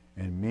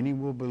 and many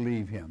will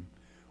believe him.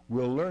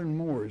 We'll learn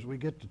more as we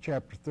get to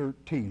chapter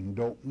 13.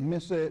 Don't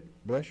miss it.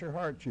 Bless your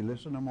heart. You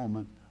listen a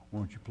moment,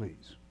 won't you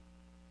please?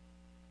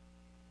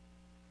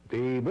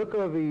 The book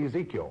of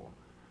Ezekiel.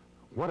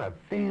 What a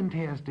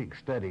fantastic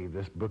study,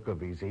 this book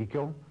of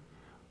Ezekiel.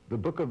 The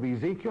book of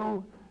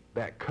Ezekiel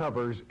that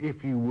covers,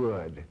 if you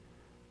would,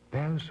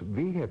 those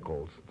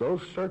vehicles,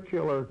 those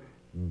circular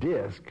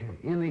discs.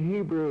 In the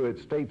Hebrew, it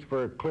states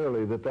very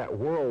clearly that that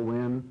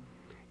whirlwind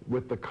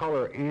with the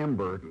color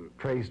amber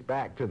traced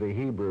back to the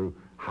Hebrew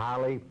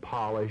highly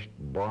polished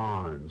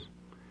bronze.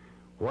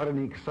 What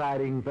an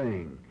exciting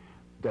thing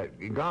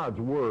that God's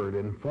Word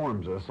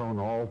informs us on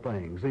all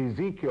things.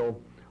 Ezekiel,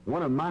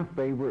 one of my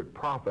favorite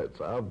prophets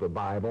of the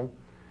Bible,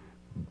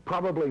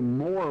 probably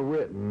more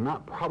written,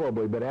 not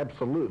probably, but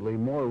absolutely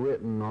more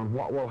written on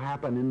what will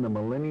happen in the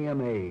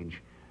millennium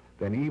age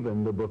than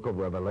even the book of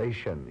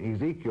Revelation.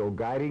 Ezekiel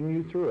guiding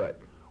you through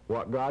it,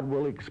 what God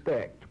will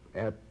expect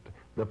at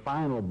the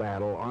final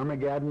battle,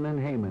 Armageddon and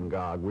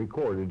Hamon-Gog,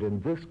 recorded in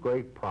this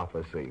great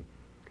prophecy.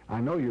 I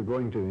know you're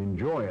going to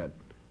enjoy it,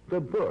 the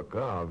book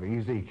of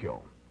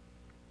Ezekiel.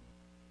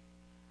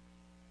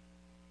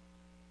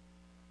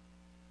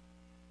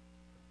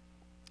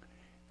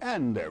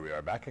 And there we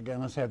are back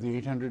again. Let's have the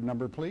 800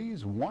 number,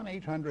 please.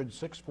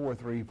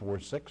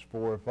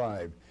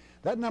 1-800-643-4645.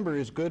 That number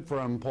is good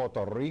from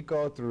Puerto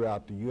Rico,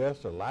 throughout the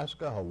U.S.,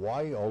 Alaska,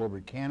 Hawaii, all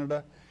over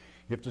Canada.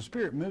 If the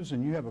Spirit moves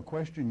and you have a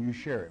question, you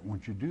share it.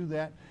 Once you do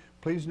that,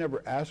 please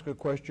never ask a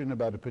question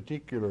about a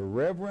particular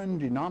reverend,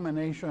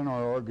 denomination,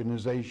 or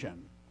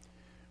organization.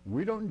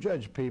 We don't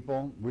judge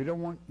people. We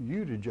don't want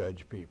you to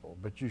judge people,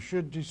 but you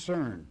should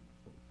discern.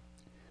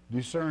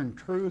 Discern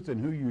truth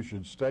and who you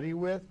should study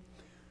with,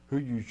 who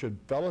you should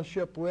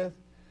fellowship with.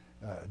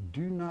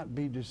 Do not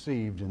be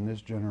deceived in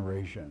this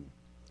generation.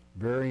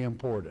 Very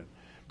important.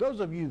 Those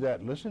of you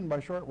that listen by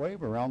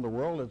shortwave around the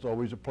world, it's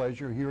always a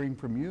pleasure hearing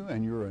from you,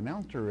 and your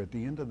announcer at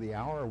the end of the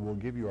hour will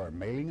give you our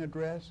mailing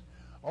address.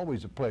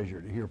 Always a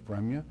pleasure to hear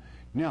from you.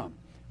 Now,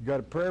 you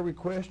got a prayer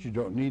request, you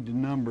don't need the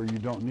number, you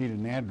don't need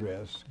an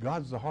address.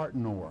 God's the heart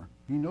knower.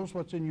 He knows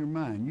what's in your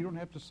mind. You don't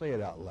have to say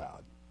it out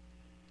loud.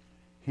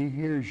 He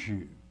hears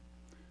you.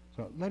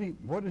 So let him,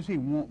 what does he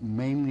want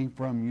mainly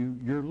from you?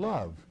 Your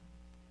love.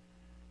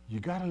 You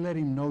got to let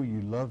him know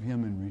you love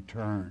him in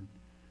return.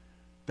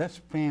 That's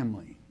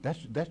family.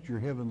 That's your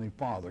Heavenly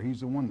Father. He's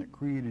the one that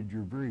created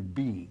your very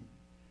being.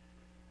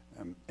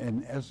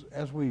 And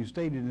as we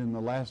stated in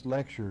the last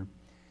lecture,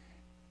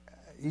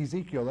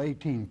 Ezekiel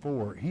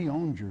 18:4, he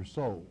owns your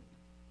soul.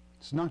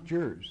 It's not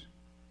yours.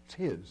 It's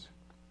his.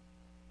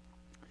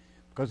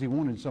 Because he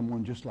wanted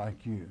someone just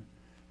like you.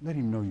 Let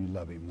him know you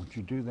love him. Won't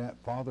you do that?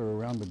 Father,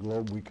 around the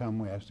globe we come,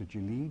 we ask that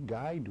you lead,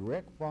 guide,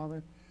 direct,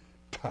 Father.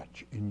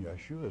 Touch in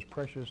Yeshua's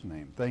precious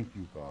name. Thank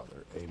you,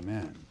 Father.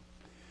 Amen.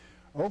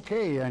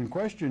 Okay, and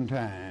question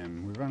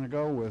time. We're going to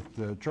go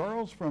with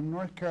Charles from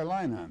North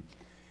Carolina.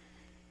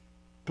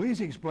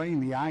 Please explain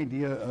the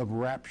idea of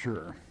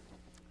rapture.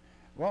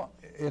 Well,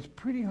 it's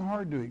pretty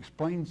hard to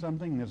explain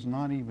something that's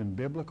not even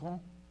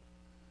biblical.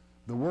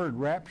 The word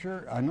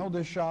rapture, I know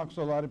this shocks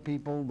a lot of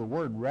people. The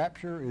word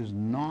rapture is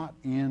not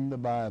in the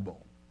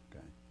Bible.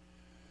 Okay?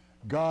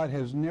 God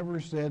has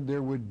never said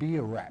there would be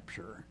a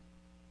rapture.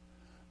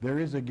 There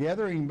is a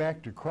gathering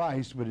back to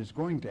Christ, but it's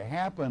going to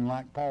happen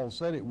like Paul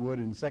said it would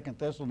in 2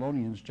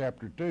 Thessalonians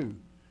chapter 2,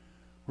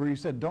 where he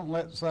said, don't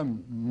let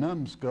some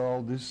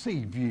numbskull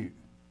deceive you.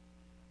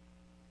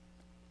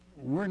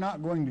 We're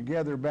not going to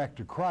gather back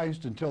to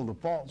Christ until the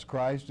false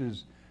Christ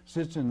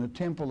sits in the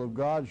temple of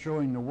God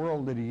showing the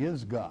world that he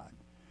is God.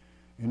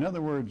 In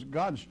other words,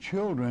 God's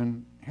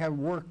children have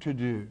work to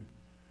do,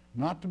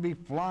 not to be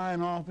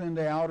flying off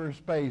into outer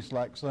space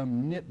like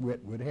some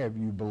nitwit would have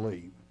you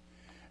believe.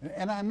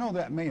 And I know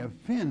that may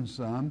offend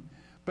some,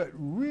 but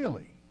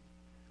really,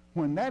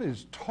 when that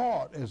is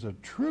taught as a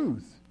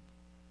truth,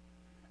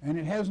 and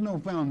it has no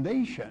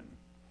foundation,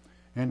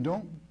 and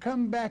don't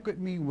come back at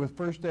me with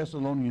 1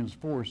 Thessalonians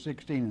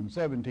 4:16 and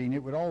 17.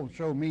 It would all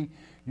show me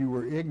you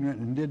were ignorant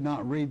and did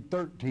not read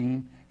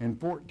 13 and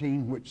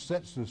 14, which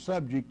sets the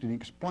subject and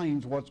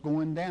explains what's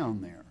going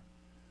down there.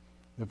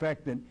 The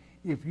fact that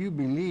if you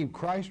believe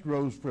Christ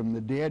rose from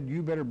the dead,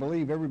 you better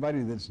believe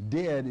everybody that's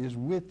dead is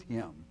with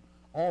him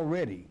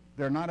already.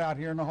 They're not out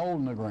here in a hole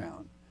in the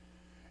ground.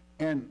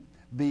 And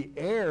the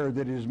air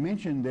that is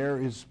mentioned there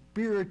is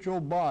spiritual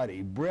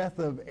body, breath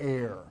of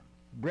air,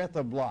 breath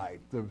of life,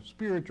 the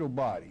spiritual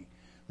body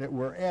that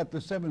we're at the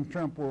seventh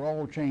trump, we're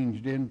all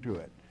changed into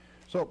it.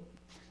 So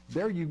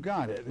there you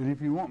got it. And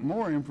if you want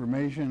more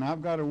information,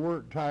 I've got a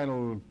work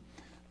titled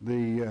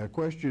The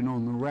Question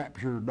on the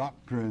Rapture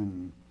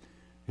Doctrine.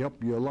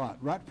 Help you a lot,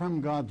 right from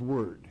God's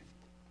Word.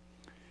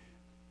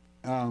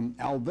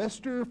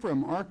 Alvester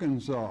from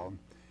Arkansas.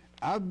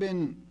 I've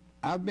been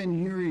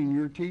hearing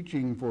your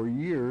teaching for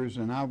years,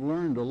 and I've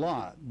learned a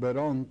lot. But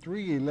on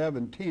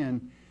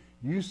 3:11:10,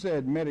 you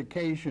said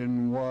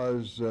medication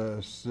was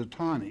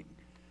satanic.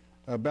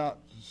 About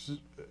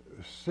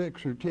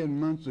 6 or 10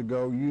 months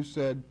ago, you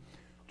said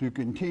to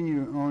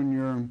continue on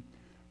your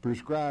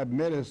prescribed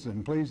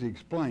medicine. Please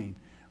explain.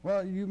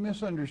 Well, you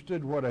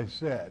misunderstood what I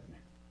said.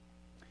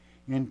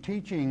 In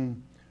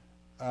teaching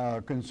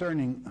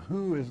concerning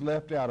who is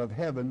left out of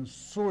heaven,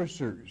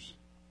 sorcerers.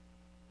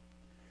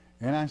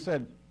 And I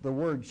said the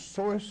word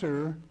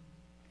sorcerer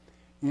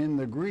in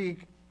the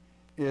Greek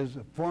is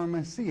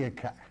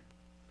pharmakeia,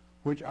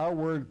 which our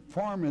word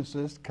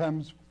pharmacist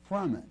comes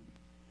from it.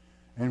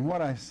 And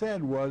what I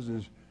said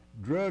is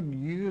drug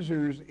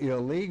users,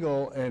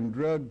 illegal, and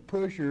drug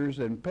pushers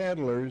and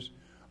peddlers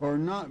are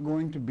not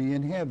going to be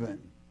in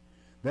heaven.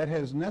 That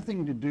has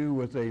nothing to do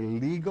with a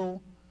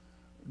legal,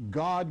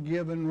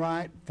 God-given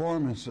right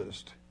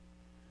pharmacist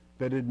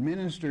that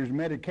administers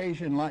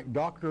medication like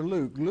Dr.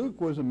 Luke. Luke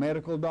was a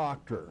medical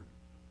doctor,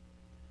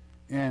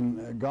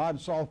 and God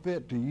saw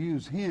fit to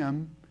use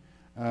him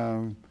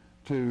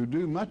to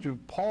do much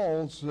of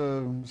Paul's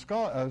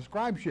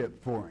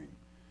scribeship for him,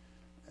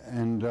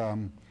 and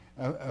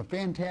a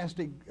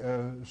fantastic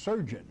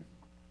surgeon,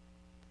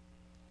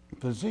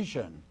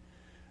 physician.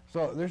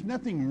 So there's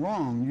nothing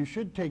wrong. You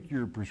should take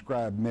your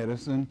prescribed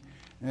medicine.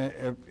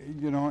 If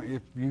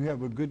you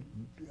have a good,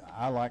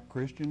 I like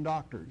Christian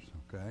doctors,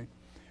 okay?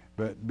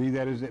 But be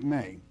that as it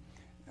may.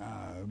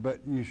 But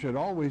you should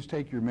always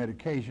take your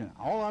medication.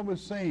 All I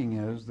was saying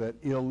is that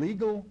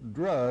illegal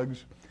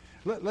drugs,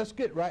 let's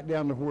get right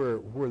down to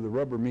where the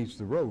rubber meets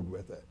the road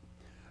with it.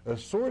 A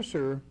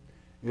sorcerer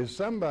is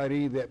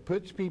somebody that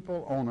puts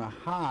people on a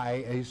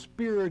high, a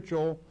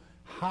spiritual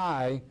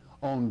high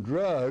on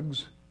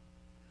drugs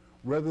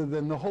rather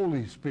than the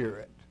Holy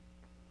Spirit.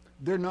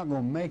 They're not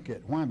going to make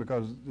it. Why?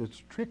 Because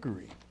it's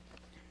trickery.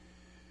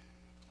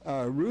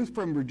 Ruth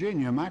from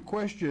Virginia, my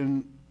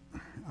question,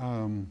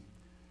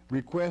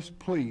 request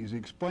please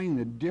explain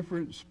the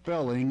different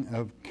spelling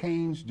of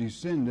Cain's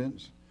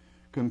descendants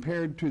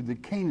compared to the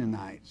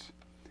Canaanites.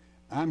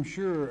 I'm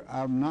sure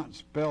I've not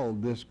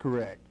spelled this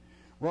correct.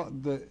 Well,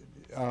 the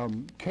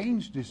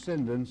Cain's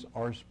descendants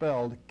are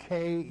spelled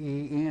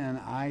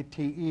K-E-N-I-T-E.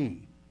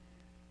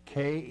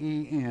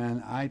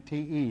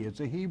 K-E-N-I-T-E. It's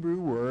a Hebrew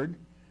word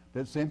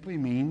that simply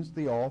means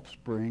the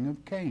offspring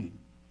of Cain.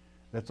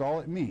 That's all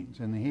it means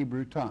in the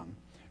Hebrew tongue,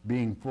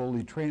 being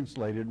fully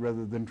translated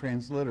rather than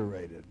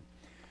transliterated.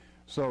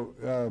 So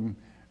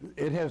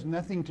it has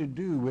nothing to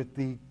do with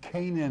the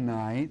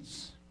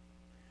Canaanites,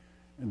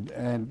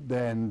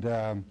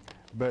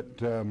 but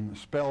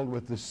spelled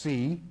with the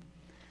C.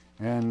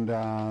 and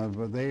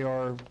but they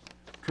are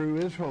true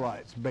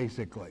Israelites,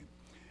 basically.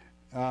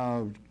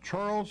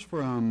 Charles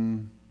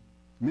from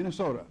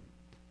Minnesota.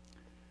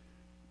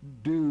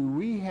 Do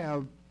we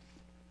have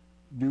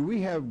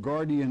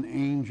guardian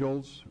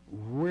angels?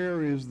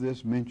 Where is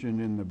this mentioned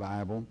in the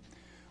Bible?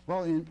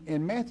 Well,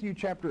 in Matthew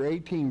chapter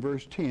 18,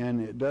 verse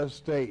 10, it does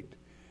state,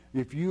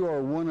 if you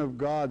are one of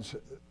God's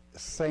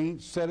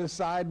saints, set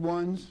aside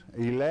ones,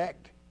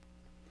 elect,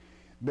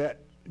 that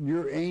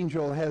your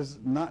angel has,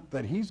 not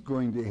that he's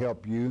going to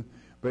help you,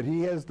 but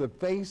he has the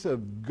face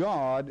of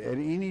God at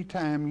any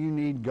time you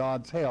need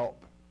God's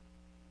help.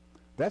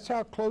 That's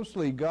how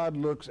closely God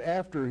looks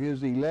after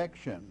his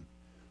election.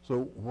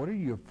 So what are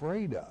you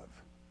afraid of?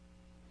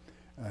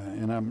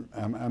 And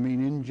I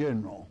mean in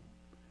general,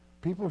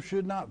 people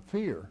should not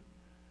fear.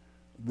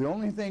 The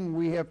only thing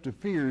we have to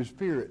fear is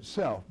fear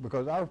itself,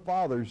 because our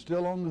Father's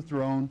still on the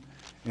throne,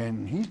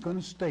 and he's going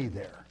to stay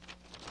there.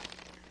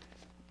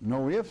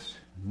 No ifs,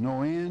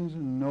 no ands,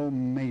 no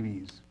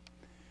maybes.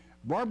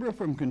 Barbara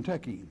from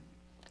Kentucky.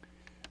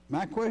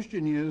 My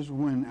question is,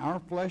 when our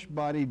flesh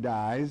body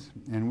dies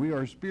and we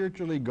are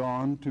spiritually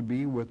gone to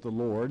be with the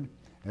Lord,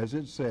 as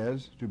it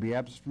says, to be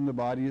absent from the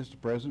body is to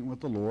present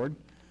with the Lord,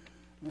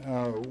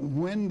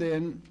 when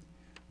then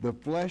the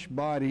flesh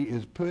body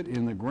is put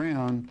in the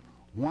ground,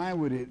 why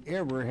would it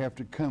ever have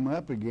to come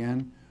up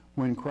again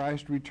when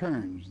Christ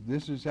returns?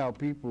 This is how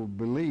people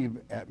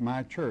believe at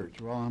my church.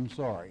 Well, I'm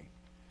sorry.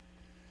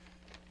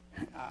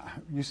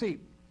 You see,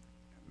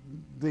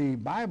 the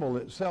Bible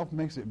itself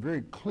makes it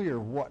very clear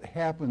what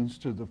happens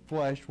to the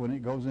flesh when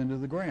it goes into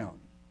the ground.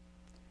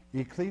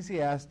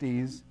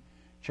 Ecclesiastes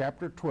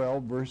chapter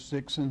 12, verse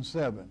 6 and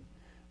 7.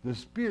 The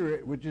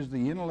spirit, which is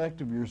the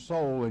intellect of your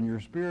soul and your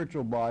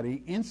spiritual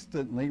body,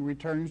 instantly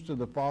returns to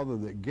the Father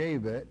that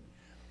gave it.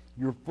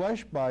 Your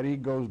flesh body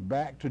goes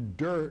back to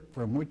dirt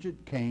from which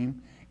it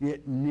came.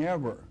 It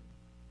never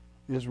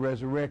is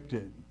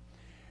resurrected.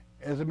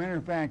 As a matter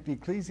of fact,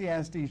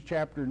 Ecclesiastes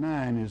chapter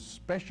 9 is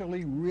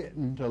specially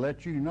written to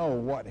let you know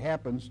what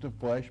happens to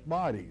flesh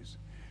bodies,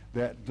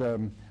 that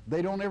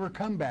they don't ever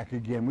come back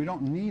again. We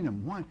don't need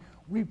them. Why?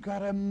 We've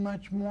got a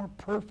much more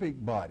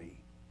perfect body.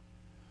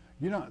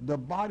 You know, the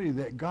body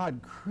that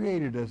God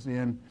created us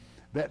in,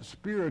 that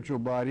spiritual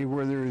body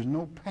where there is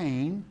no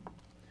pain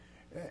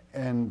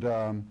and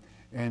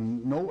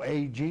no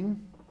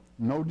aging,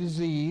 no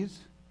disease,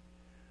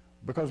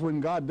 because when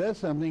God does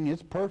something,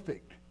 it's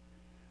perfect.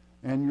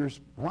 And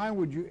why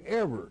would you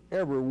ever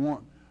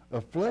want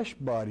a flesh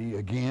body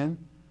again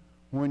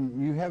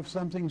when you have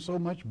something so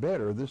much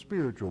better, the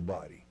spiritual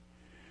body?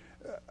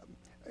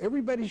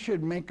 Everybody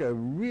should make a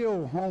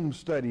real home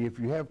study, if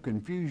you have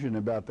confusion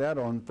about that,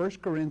 on 1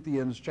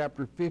 Corinthians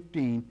chapter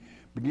 15.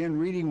 Begin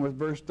reading with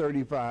verse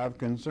 35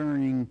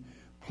 concerning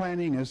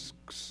planting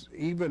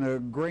even a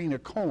grain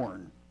of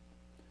corn.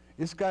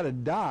 It's got to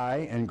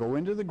die and go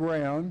into the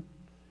ground.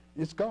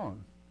 It's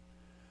gone.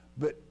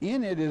 But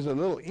in it is a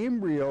little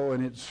embryo,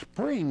 and it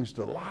springs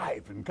to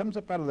life and comes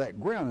up out of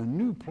that ground, a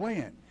new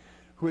plant,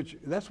 which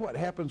that's what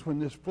happens when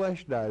this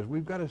flesh dies.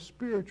 We've got a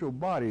spiritual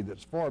body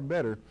that's far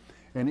better,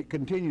 and it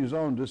continues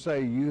on to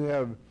say you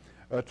have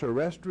a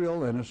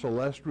terrestrial and a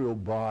celestial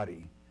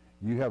body.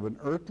 You have an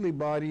earthly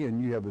body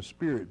and you have a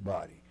spirit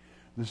body.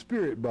 The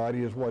spirit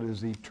body is what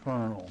is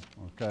eternal,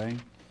 okay?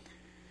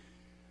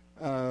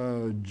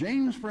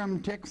 James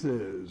from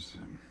Texas.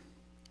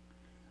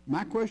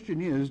 My question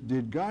is,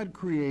 did God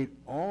create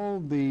all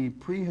the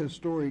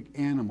prehistoric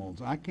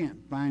animals? I can't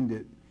find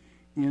it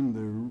in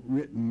the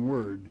written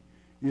word.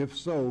 If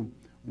so,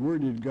 where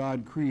did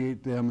God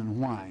create them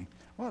and why?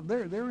 Well,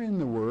 they're in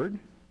the Word.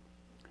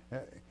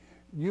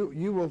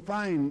 You will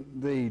find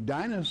the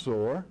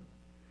dinosaur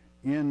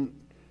in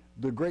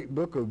the great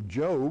book of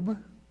Job,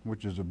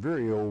 which is a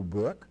very old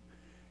book,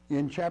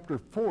 in chapter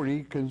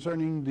 40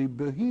 concerning the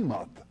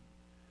behemoth.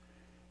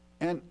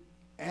 And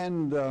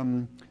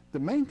the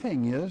main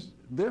thing is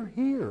they're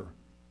here.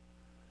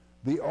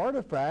 The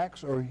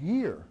artifacts are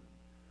here.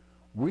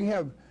 We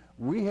have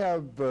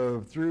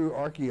through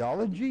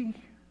archaeology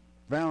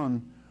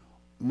found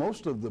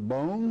most of the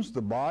bones,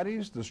 the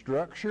bodies, the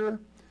structure,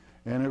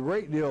 and a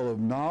great deal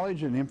of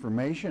knowledge and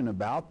information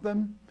about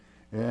them.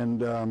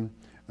 And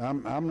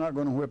I'm not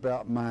going to whip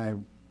out my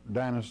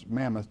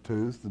mammoth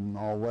tooth and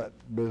all that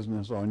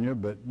business on you,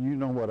 but you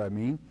know what I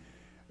mean.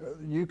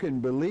 You can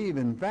believe,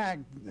 in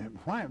fact,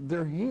 why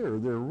they're here,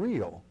 they're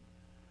real.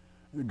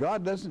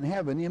 God doesn't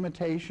have an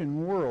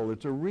imitation world.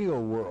 It's a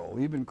real world.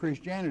 Even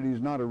Christianity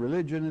is not a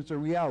religion, it's a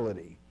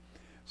reality.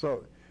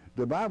 So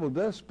the Bible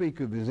does speak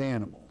of his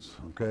animals,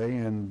 okay,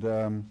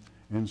 and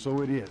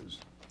so it is.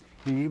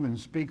 He even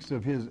speaks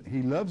of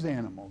he loves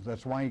animals.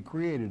 That's why he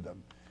created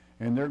them.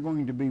 And they're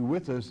going to be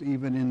with us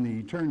even in the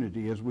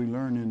eternity, as we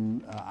learn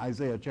in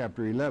Isaiah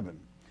chapter 11.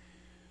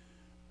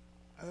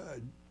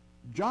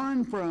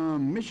 John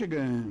from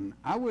Michigan,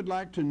 I would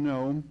like to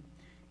know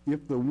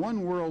if the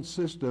one world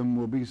system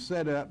will be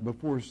set up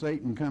before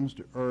Satan comes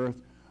to earth,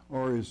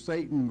 or is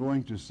Satan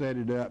going to set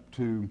it up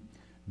to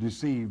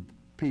deceive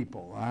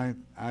people?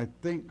 I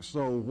think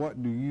so.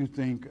 What do you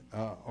think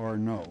or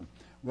no?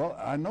 Well,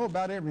 I know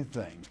about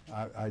everything.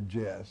 I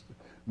jest.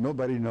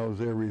 Nobody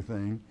knows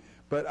everything.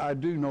 But I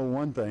do know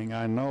one thing.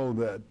 I know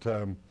that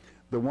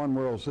the one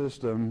world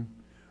system,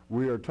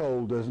 we are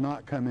told, does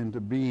not come into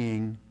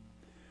being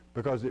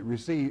because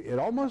it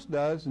almost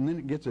does, and then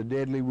it gets a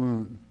deadly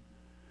wound.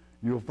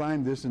 You'll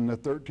find this in the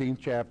 13th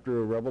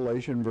chapter of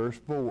Revelation, verse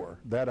 4.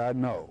 That I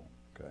know.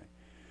 Okay.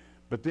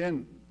 But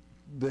then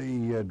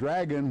the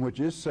dragon, which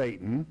is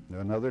Satan,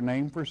 another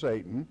name for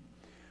Satan,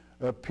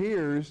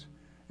 appears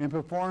and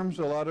performs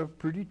a lot of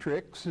pretty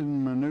tricks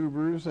and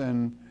maneuvers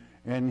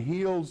and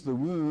heals the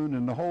wound,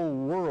 and the whole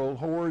world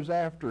whores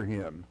after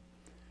him,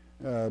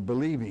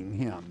 believing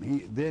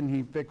him. Then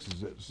he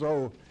fixes it.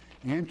 So,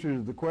 answer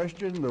to the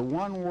question, the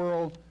one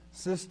world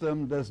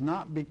system does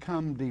not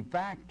become de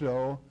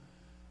facto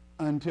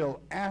until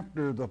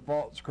after the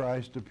false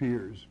Christ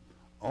appears.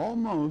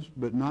 Almost,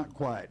 but not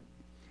quite.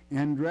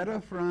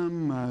 Andretta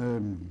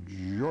from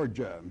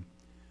Georgia.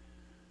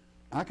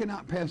 I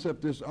cannot pass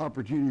up this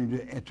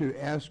opportunity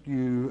to ask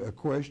you a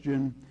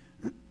question.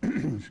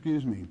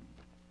 Excuse me.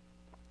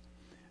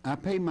 I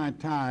pay my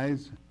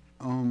tithes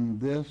on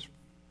this.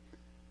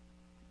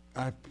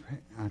 I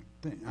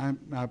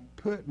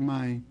put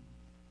my.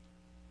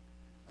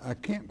 I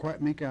can't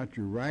quite make out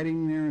your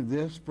writing there.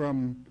 This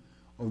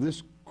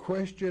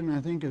question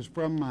I think is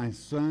from my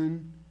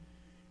son.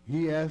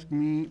 He asked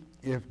me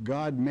if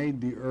God made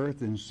the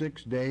earth in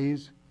 6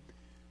 days,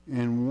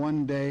 and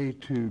one day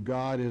to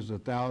God is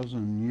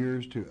 1,000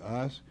 years to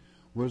us.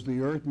 Was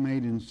the earth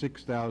made in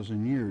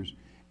 6,000 years?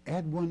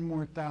 Add one more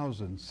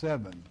 1,000,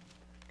 7.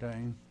 Okay?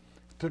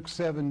 It took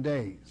 7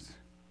 days.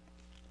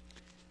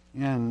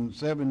 And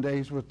 7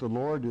 days with the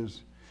Lord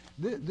is,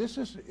 this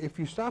is, if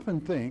you stop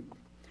and think,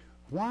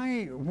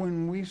 why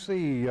when we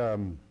see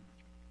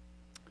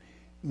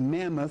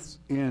mammoths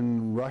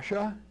in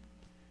Russia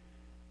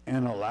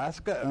and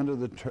Alaska under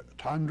the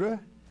tundra,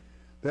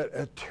 that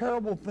a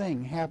terrible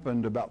thing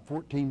happened about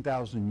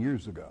 14,000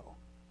 years ago.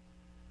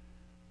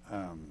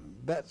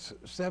 That's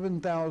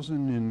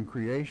 7,000 in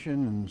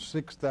creation and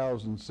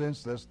 6,000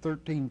 since. That's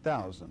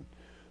 13,000.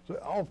 So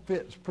it all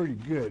fits pretty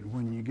good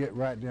when you get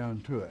right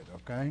down to it,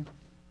 okay?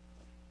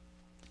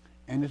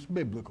 And it's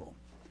biblical.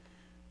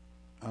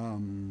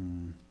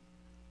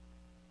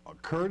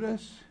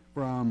 Curtis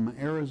from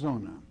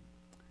Arizona.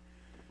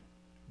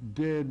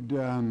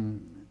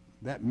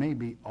 That may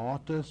be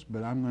Autus,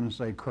 but I'm going to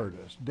say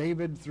Curtis.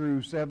 David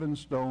threw 7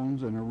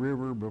 stones in a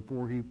river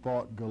before he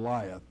fought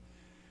Goliath.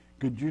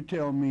 Could you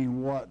tell me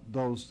what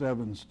those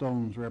 7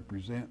 stones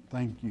represent?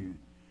 Thank you.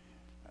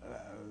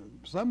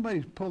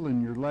 Somebody's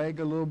pulling your leg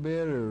a little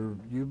bit, or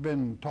you've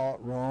been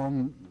taught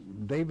wrong.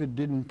 David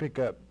didn't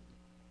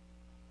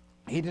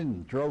he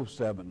didn't throw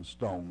 7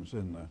 stones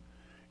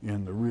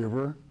in the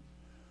river.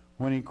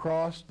 When he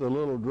crossed the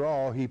little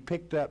draw, he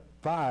picked up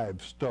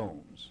 5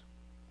 stones.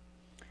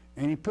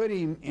 And he put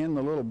him in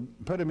the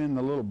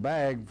little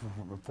bag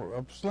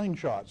of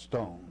slingshot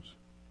stones.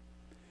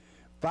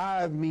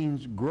 5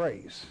 means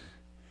grace.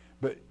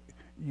 But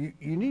you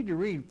need to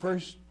read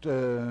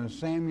 1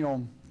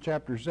 Samuel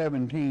chapter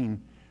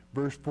 17,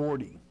 verse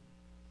 40.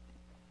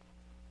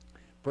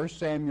 1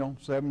 Samuel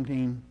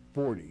 17,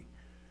 40.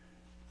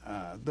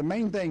 The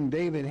main thing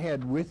David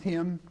had with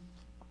him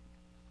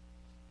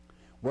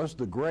was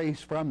the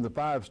grace from the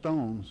 5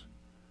 stones,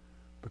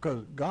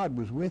 because God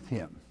was with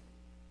him.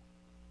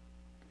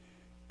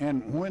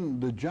 And when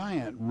the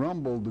giant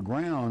rumbled the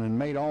ground and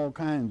made all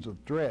kinds of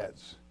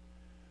threats,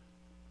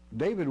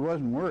 David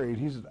wasn't worried.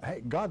 He said,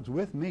 hey, God's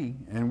with me,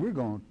 and we're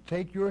going to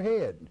take your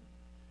head.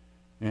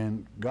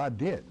 And God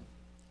did,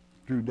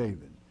 through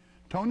David.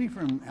 Tony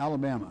from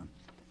Alabama.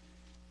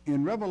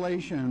 In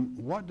Revelation,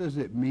 what does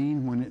it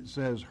mean when it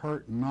says,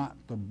 hurt not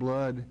the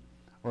blood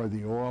or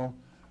the oil?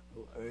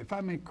 If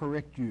I may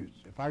correct you,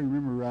 if I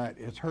remember right,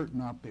 it's hurt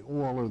not the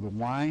oil or the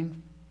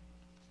wine.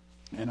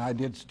 And I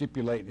did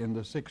stipulate in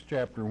the 6th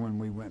chapter when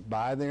we went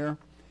by there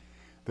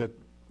that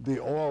the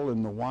oil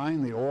and the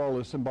wine, the oil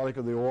is symbolic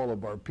of the oil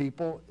of our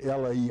people,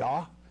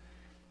 Eliyah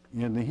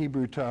in the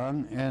Hebrew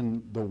tongue,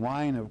 and the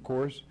wine, of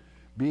course,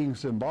 being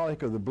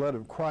symbolic of the blood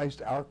of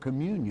Christ, our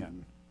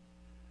communion.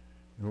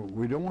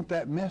 We don't want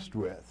that messed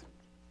with,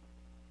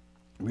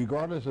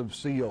 regardless of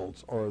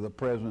seals or the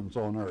presence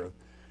on earth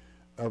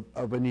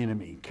of an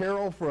enemy.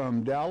 Carol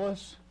from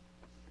Dallas.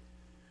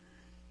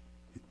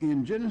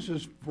 In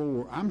Genesis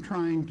 4, I'm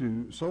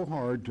trying so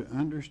hard to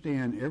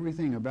understand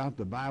everything about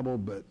the Bible,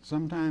 but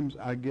sometimes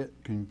I get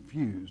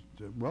confused.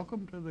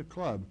 Welcome to the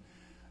club.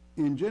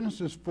 In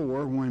Genesis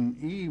 4, when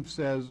Eve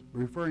says,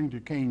 referring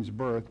to Cain's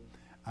birth,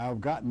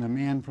 I've gotten a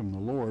man from the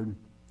Lord,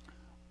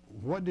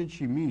 what did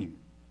she mean?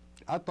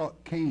 I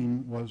thought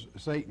Cain was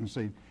Satan's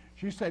seed.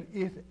 She said,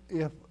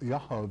 if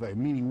Yahweh,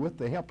 meaning with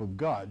the help of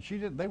God.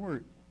 They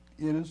were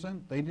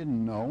innocent. They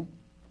didn't know.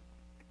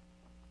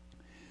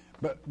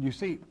 But you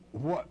see,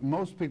 what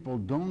most people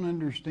don't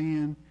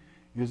understand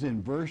is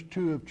in verse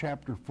 2 of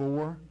chapter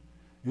 4,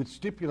 it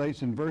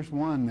stipulates in verse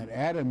 1 that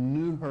Adam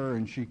knew her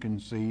and she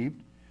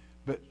conceived,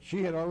 but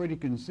she had already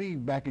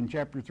conceived back in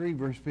chapter 3,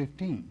 verse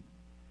 15.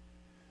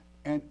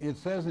 And it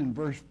says in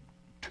verse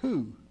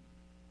 2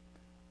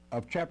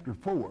 of chapter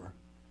 4,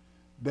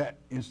 that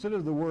instead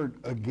of the word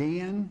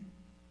again,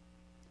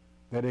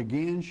 that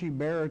again she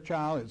bare a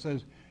child, it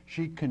says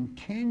she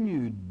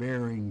continued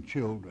bearing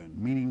children,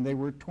 meaning they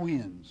were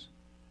twins.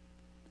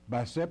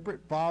 By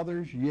separate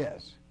fathers,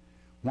 yes.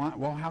 Why?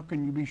 Well, how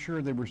can you be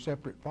sure they were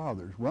separate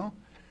fathers? Well,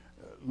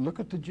 look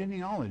at the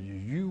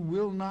genealogies. You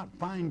will not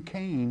find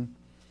Cain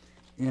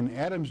in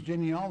Adam's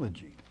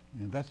genealogy.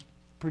 And that's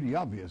pretty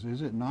obvious,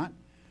 is it not?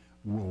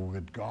 Well,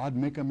 would God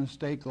make a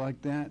mistake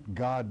like that?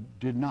 God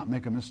did not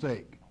make a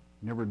mistake.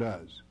 Never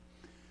does.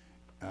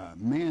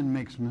 Man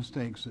makes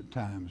mistakes at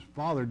times.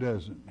 Father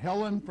doesn't.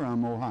 Helen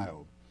from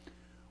Ohio.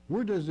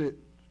 Where does it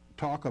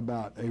talk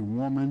about a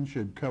woman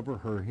should cover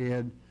her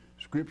head?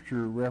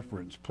 Scripture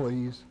reference,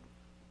 please.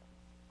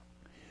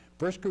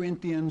 1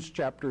 Corinthians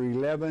chapter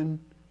 11,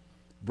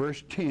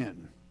 verse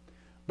 10.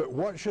 But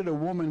what should a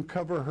woman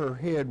cover her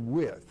head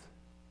with?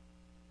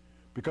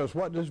 Because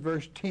what does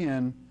verse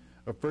 10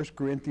 of 1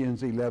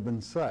 Corinthians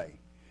 11 say?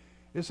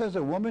 It says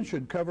a woman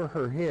should cover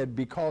her head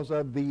because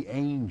of the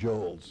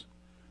angels,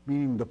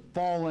 meaning the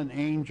fallen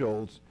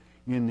angels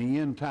in the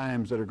end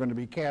times that are going to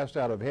be cast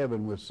out of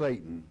heaven with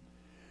Satan.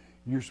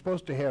 You're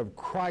supposed to have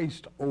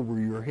Christ over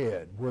your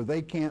head where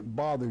they can't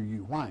bother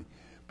you. Why?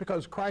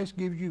 Because Christ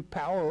gives you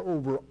power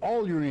over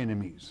all your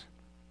enemies.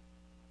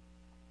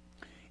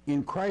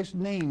 In Christ's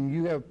name,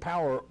 you have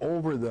power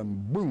over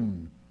them.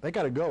 Boom. They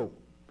got to go.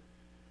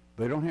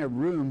 They don't have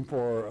room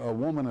for a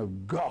woman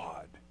of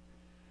God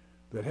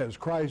that has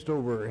Christ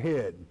over her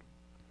head.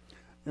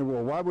 And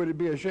well, why would it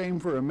be a shame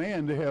for a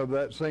man to have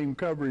that same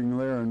covering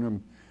there?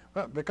 And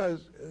well,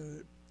 because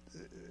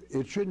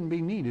it shouldn't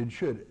be needed,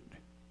 should it?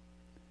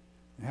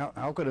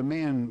 How could a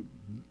man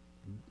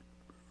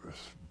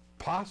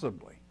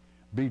possibly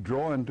be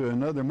drawn to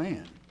another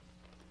man?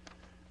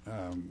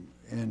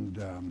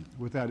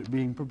 Without it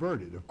being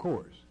perverted, of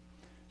course.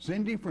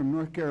 Cindy from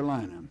North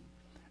Carolina.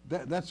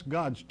 That's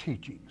God's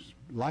teachings.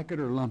 Like it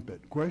or lump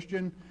it.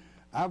 Question,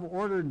 I've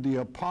ordered the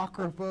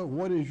Apocrypha.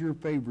 What is your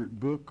favorite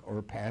book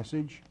or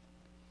passage?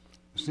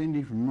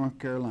 Cindy from North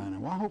Carolina.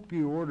 Well, I hope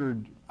you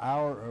ordered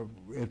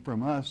it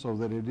from us so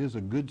that it is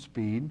a good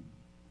speed.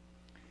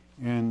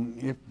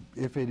 And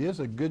if it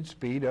is a good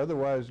speed,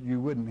 otherwise you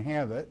wouldn't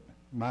have it,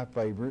 my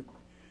favorite.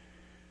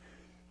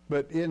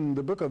 But in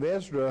the book of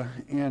Ezra,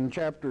 in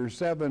chapter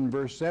 7,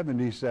 verse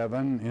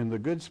 77, in the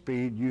good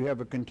speed, you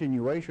have a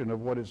continuation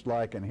of what it's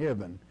like in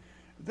heaven.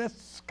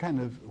 That's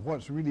kind of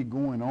what's really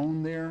going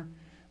on there.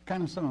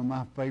 Kind of some of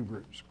my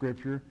favorite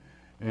scripture.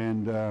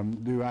 And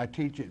do I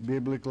teach it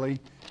biblically?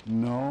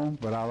 No,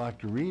 but I like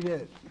to read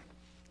it.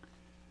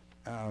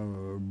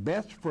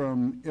 Beth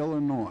from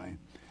Illinois.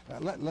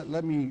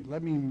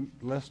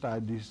 Lest I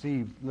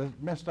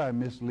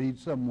mislead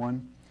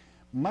someone.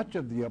 Much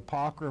of the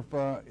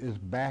Apocrypha is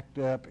backed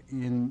up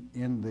in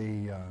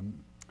the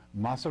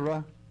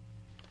Masorah,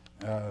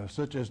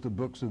 such as the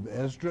books of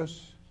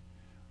Esdras.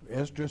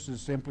 Esdras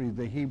is simply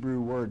the Hebrew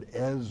word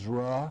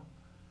Ezra,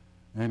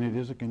 and it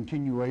is a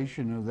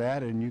continuation of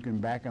that, and you can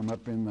back them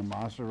up in the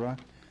Masorah.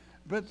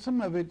 But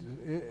some of it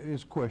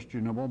is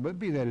questionable, but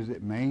be that as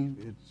it may,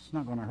 it's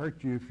not going to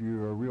hurt you if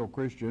you're a real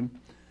Christian.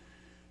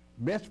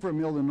 Beth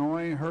from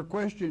Illinois, her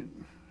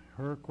question,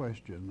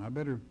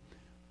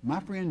 my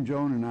friend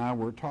Joan and I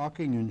were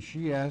talking, and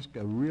she asked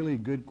a really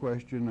good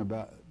question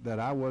about that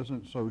I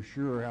wasn't so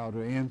sure how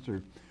to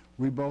answer.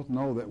 We both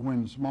know that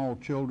when small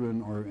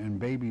children and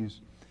babies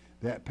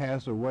that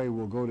pass away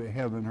will go to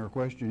heaven, her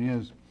question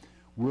is,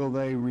 will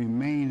they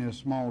remain as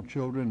small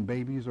children,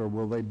 babies, or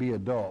will they be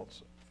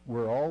adults?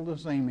 We're all the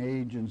same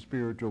age in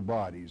spiritual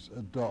bodies,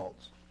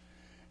 adults.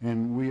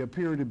 And we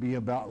appear to be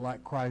about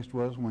like Christ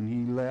was when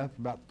he left,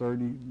 about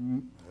 30,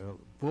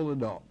 full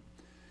adult.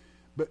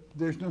 But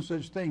there's no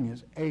such thing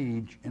as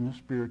age in a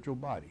spiritual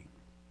body.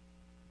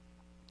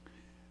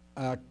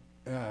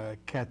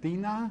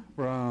 Katina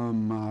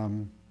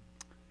from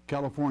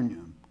California.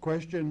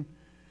 Question,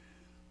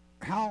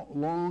 how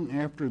long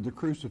after the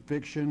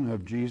crucifixion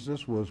of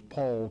Jesus was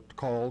Paul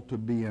called to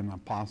be an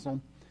apostle?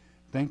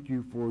 Thank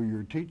you for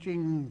your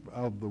teaching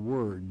of the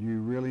word. You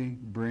really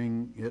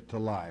bring it to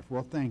life.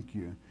 Well, thank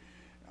you.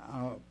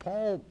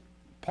 Paul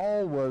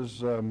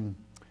was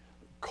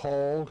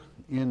called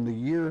in the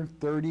year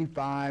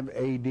 35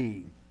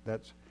 A.D.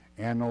 That's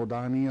Anno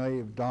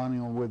Domini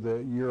with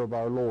the year of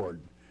our Lord,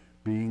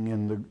 being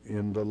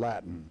in the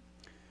Latin.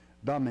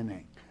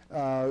 Domine.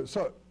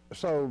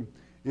 So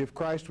if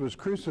Christ was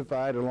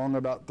crucified along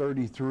about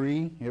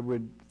 33, it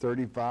would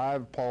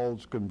 35,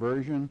 Paul's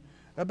conversion,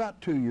 about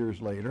 2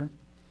 years later.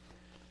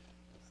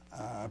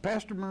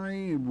 Pastor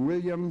Murray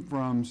William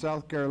from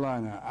South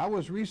Carolina. I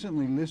was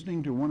recently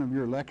listening to one of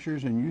your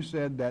lectures, and you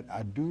said that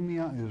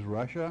Idumea is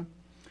Russia.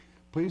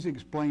 Please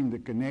explain the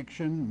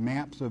connection.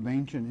 Maps of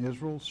ancient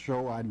Israel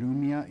show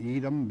Idumea,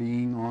 Edom,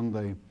 being on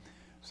the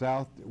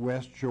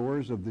southwest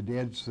shores of the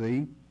Dead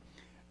Sea,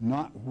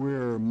 not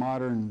where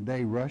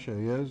modern-day Russia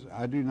is.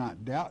 I do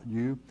not doubt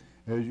you,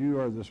 as you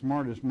are the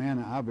smartest man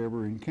I've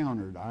ever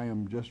encountered. I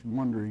am just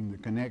wondering the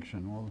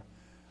connection. Well,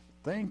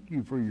 Thank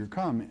you for your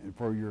comment,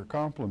 for your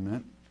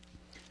compliment.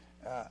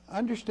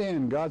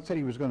 Understand, God said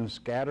he was going to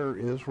scatter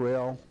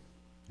Israel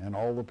and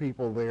all the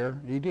people there.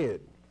 He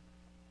did.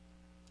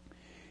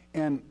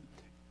 And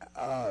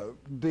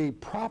the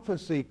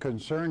prophecy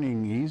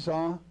concerning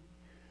Esau,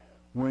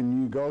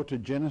 when you go to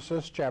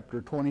Genesis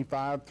chapter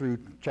 25 through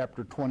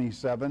chapter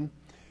 27,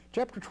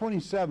 chapter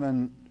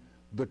 27,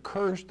 the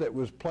curse that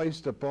was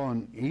placed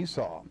upon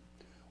Esau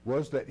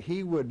was that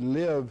he would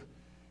live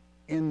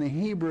in the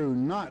Hebrew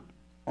not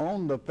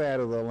on the fat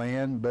of the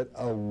land, but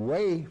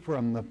away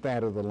from the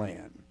fat of the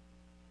land.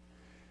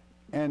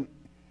 And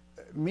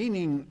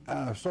meaning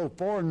so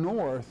far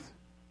north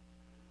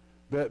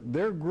that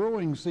their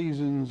growing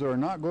seasons are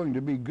not going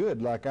to be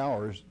good like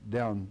ours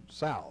down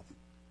south,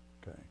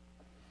 okay,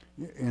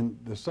 in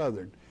the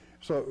southern.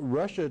 So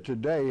Russia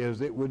today, as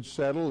it would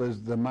settle,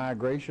 as the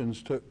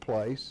migrations took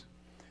place,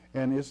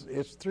 and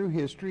it's through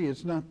history,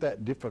 it's not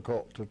that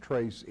difficult to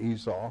trace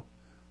Esau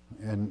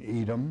and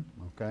Edom,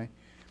 okay?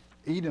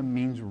 Edom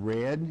means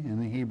red in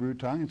the Hebrew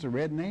tongue. It's a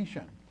red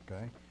nation,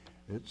 okay?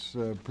 It's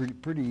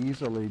pretty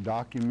easily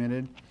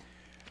documented.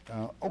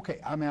 Okay,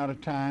 I'm out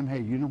of time.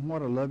 Hey, you know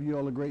what? I love you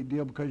all a great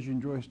deal because you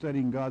enjoy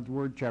studying God's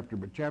Word chapter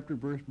by chapter,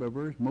 verse by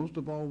verse. Most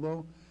of all,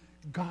 though,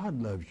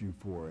 God loves you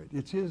for it.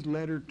 It's his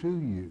letter to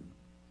you.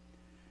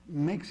 It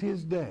makes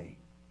his day.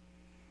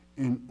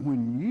 And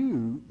when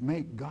you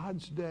make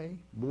God's day,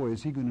 boy,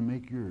 is he going to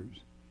make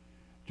yours.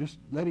 Just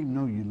let him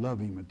know you love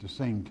him at the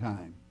same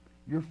time.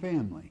 Your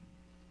family.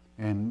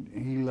 And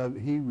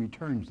he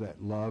returns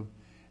that love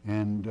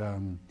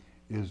and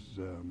is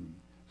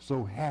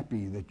so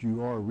happy that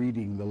you are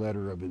reading the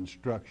letter of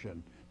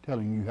instruction,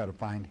 telling you how to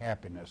find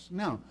happiness.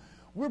 Now,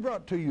 we're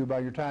brought to you by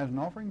your tithes and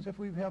offerings. If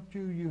we've helped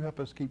you, you help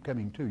us keep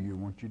coming to you.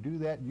 Once you do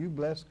that, you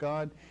bless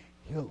God.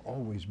 He'll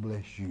always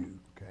bless you,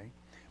 okay?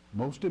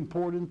 Most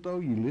important, though,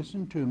 you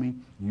listen to me.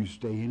 You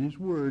stay in his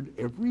word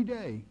every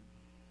day.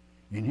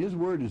 And his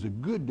word is a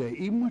good day,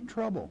 even with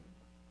trouble.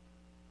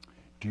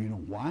 Do you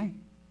know why?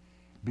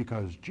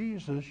 Because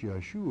Jesus,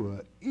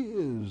 Yeshua,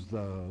 is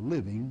the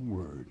living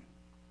word.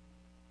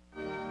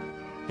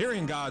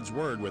 Hearing God's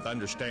Word with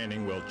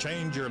understanding will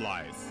change your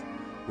life.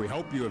 We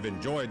hope you have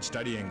enjoyed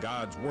studying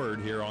God's Word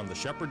here on the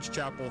Shepherd's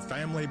Chapel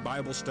Family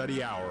Bible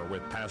Study Hour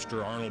with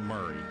Pastor Arnold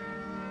Murray.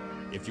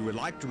 If you would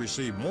like to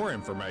receive more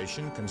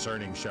information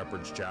concerning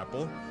Shepherd's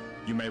Chapel,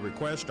 you may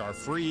request our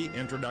free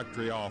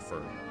introductory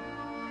offer.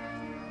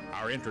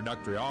 Our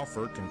introductory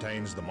offer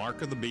contains the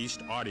Mark of the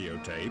Beast audio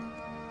tape,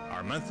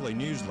 our monthly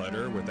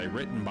newsletter with a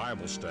written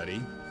Bible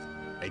study,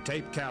 a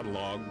tape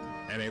catalog,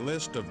 and a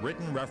list of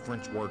written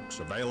reference works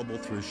available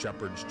through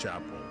Shepherd's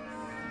Chapel.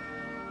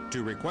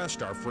 To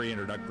request our free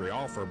introductory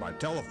offer by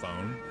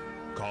telephone,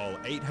 call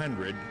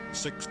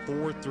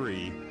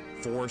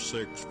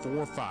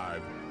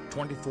 800-643-4645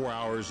 24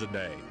 hours a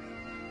day.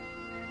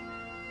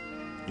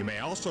 You may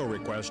also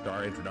request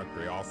our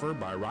introductory offer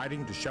by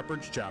writing to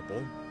Shepherd's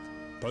Chapel,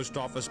 Post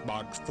Office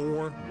Box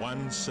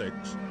 416,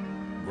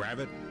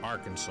 Gravette,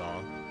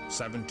 Arkansas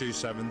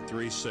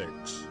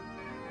 72736.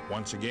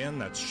 Once again,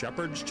 that's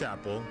Shepherd's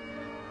Chapel,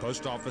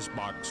 Post Office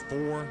Box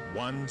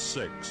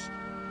 416,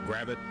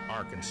 Gravette,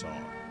 Arkansas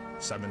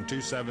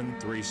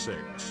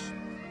 72736.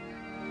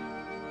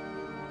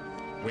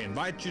 We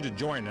invite you to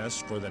join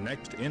us for the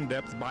next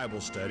in-depth Bible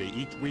study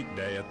each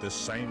weekday at this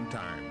same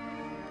time.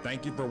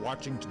 Thank you for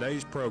watching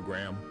today's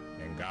program,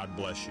 and God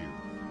bless you.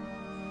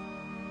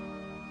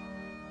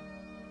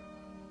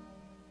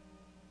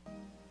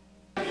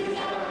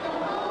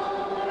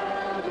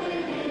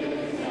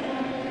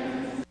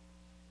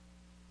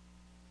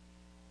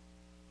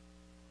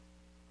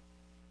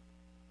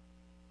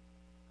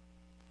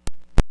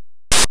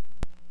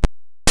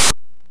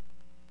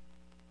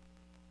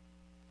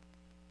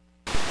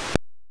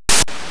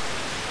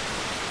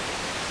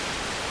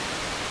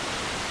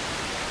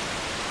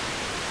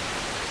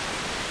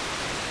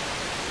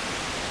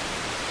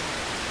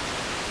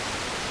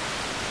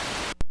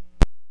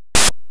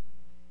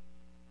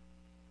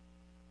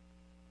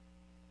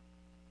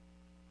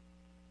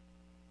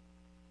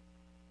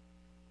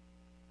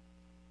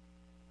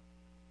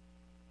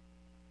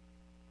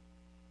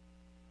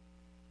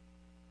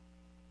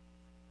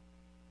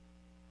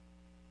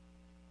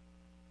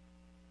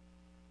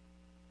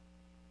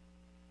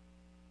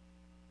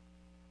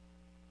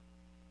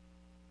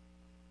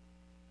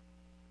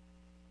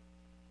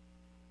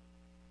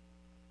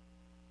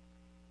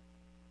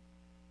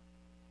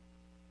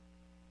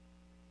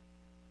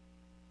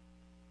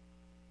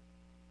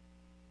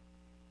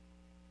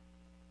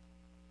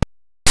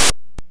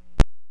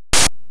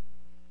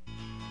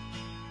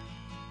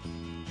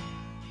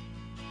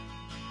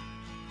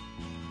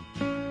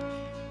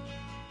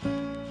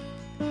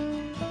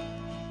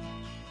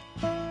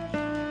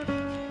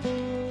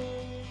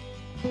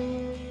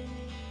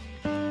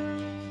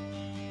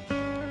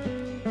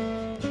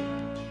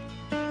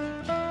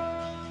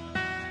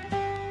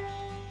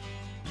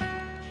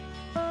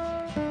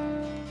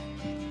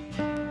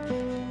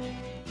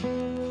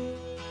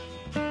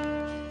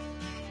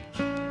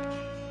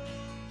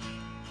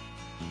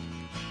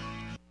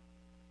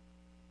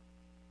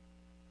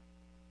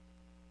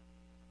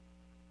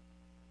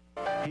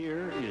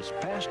 here is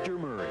Pastor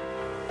Murray.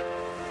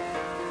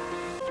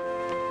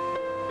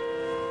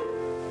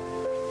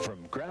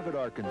 From Gravette,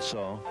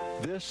 Arkansas,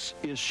 this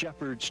is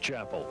Shepherd's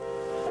Chapel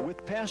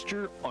with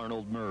Pastor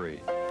Arnold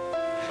Murray.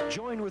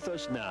 Join with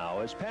us now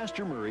as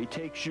Pastor Murray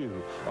takes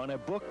you on a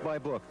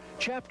book-by-book,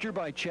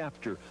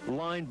 chapter-by-chapter,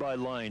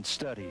 line-by-line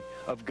study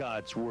of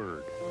God's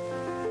Word.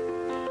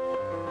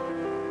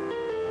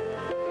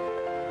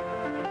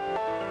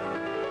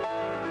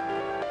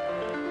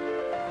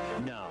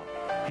 Now,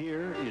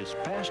 here is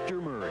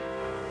Pastor Murray.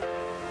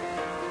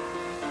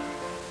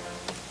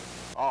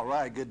 All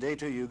right, good day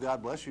to you.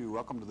 God bless you.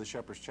 Welcome to the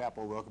Shepherd's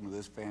Chapel. Welcome to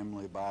this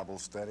family Bible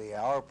study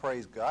hour.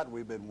 Praise God.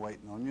 We've been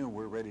waiting on you.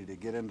 We're ready to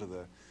get into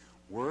the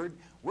Word.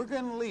 We're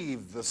going to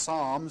leave the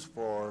Psalms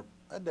for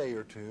a day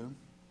or two.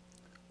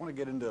 I want to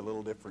get into a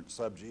little different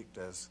subject.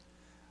 As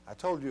I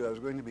told you, I was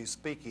going to be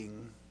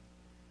speaking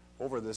over this